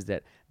realize is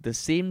that the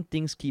same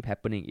things keep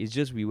happening. It's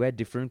just we wear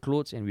different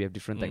clothes and we have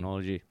different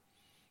technology.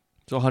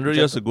 So 100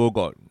 years ago,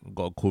 got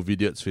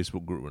Covidiots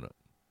Facebook group or not?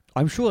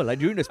 I'm sure, like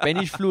during the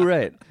Spanish flu,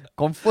 right?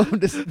 Confirm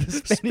the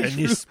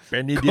Spanish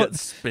flu.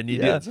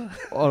 Spanish.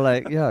 Or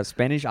like,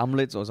 Spanish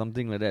omelets or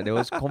something like that. There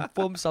was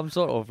confirmed some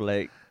sort of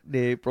like,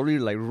 they probably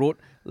like wrote,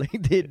 like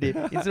they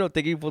instead of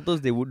taking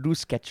photos, they would do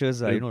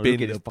sketches. Look at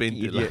this fucking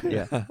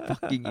idiot.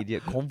 Fucking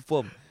idiot.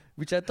 Confirm.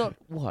 Which I thought,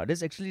 wow,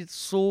 that's actually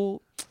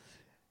so...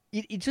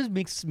 It just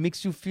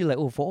makes you feel like,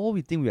 for all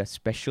we think we are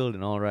special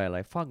and all, right?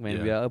 Like, fuck,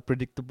 man, we are a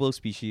predictable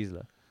species.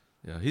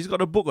 Yeah, he's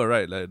got a book,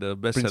 right? Like the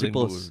best-selling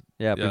book.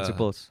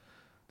 Principles.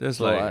 There's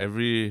so like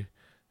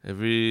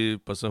every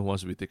person who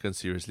wants to be taken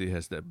seriously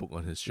has that book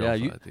on his shelf.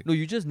 I think. No,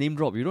 you just name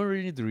drop. You don't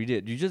really need to read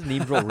it. You just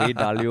name drop Ray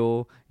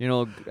Dalio,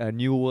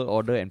 New World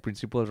Order and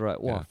Principles, right?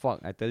 Wow,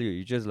 fuck, I tell you,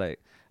 you just like...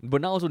 But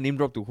now also name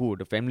drop to who?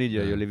 The family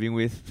you're living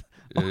with?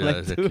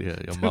 Exactly.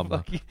 Your mom.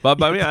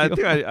 But I mean,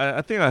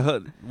 I think I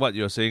heard what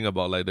you're saying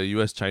about like the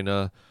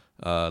US-China,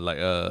 like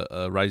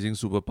a rising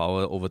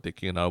superpower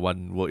overtaking another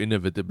one will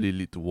inevitably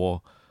lead to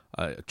war.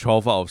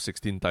 12 out of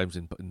 16 times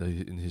in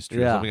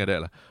history, or something like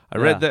that. I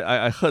read that.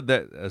 I heard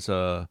that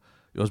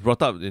it was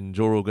brought up in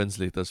Joe Rogan's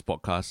latest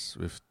podcast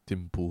with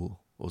Tim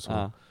Pool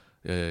also.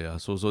 Yeah.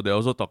 So they're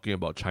also talking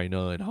about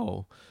China and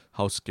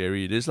how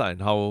scary it is,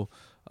 and how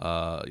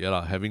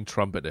having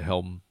Trump at the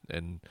helm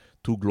and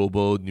 2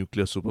 global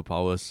nuclear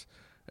superpowers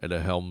at the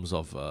helms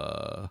of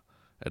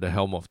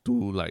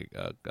two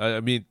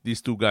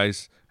these 2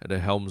 guys at the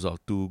helms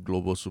of 2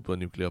 global super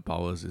nuclear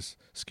powers is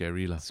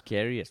scary lah.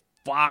 Scary as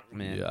fuck,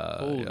 man.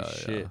 Holy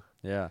shit.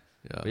 Yeah.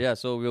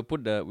 So we'll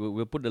put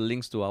the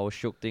links to our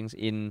Shook Things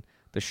in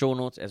the show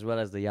notes as well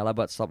as the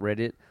Yalabat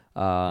subreddit.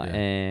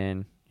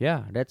 And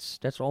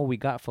that's all we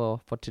got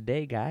for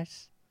today,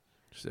 guys.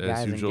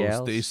 As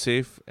usual, stay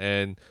safe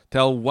and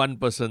tell one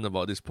person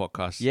about this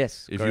podcast.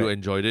 Yes, if you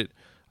enjoyed it.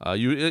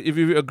 If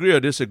you agree or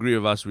disagree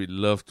with us, we'd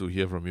love to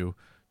hear from you.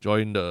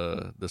 Join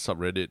the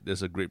subreddit.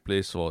 There's a great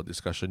place for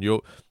discussion.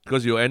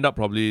 Because you'll end up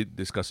probably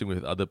discussing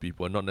with other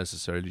people, not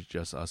necessarily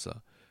just us.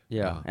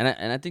 And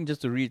I think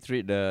just to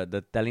reiterate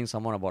the telling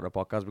someone about the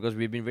podcast, because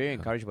we've been very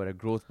encouraged by the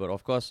growth, but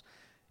of course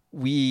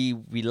we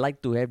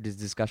like to have these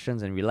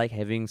discussions and we like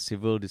having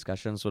civil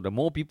discussions. So the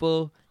more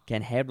people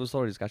can have those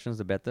sort of discussions,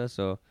 the better.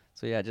 So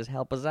just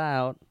help us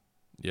out.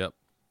 Yep.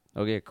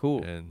 Okay,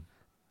 cool. And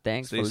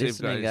thanks for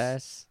listening,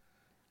 guys.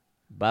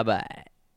 Bye-bye.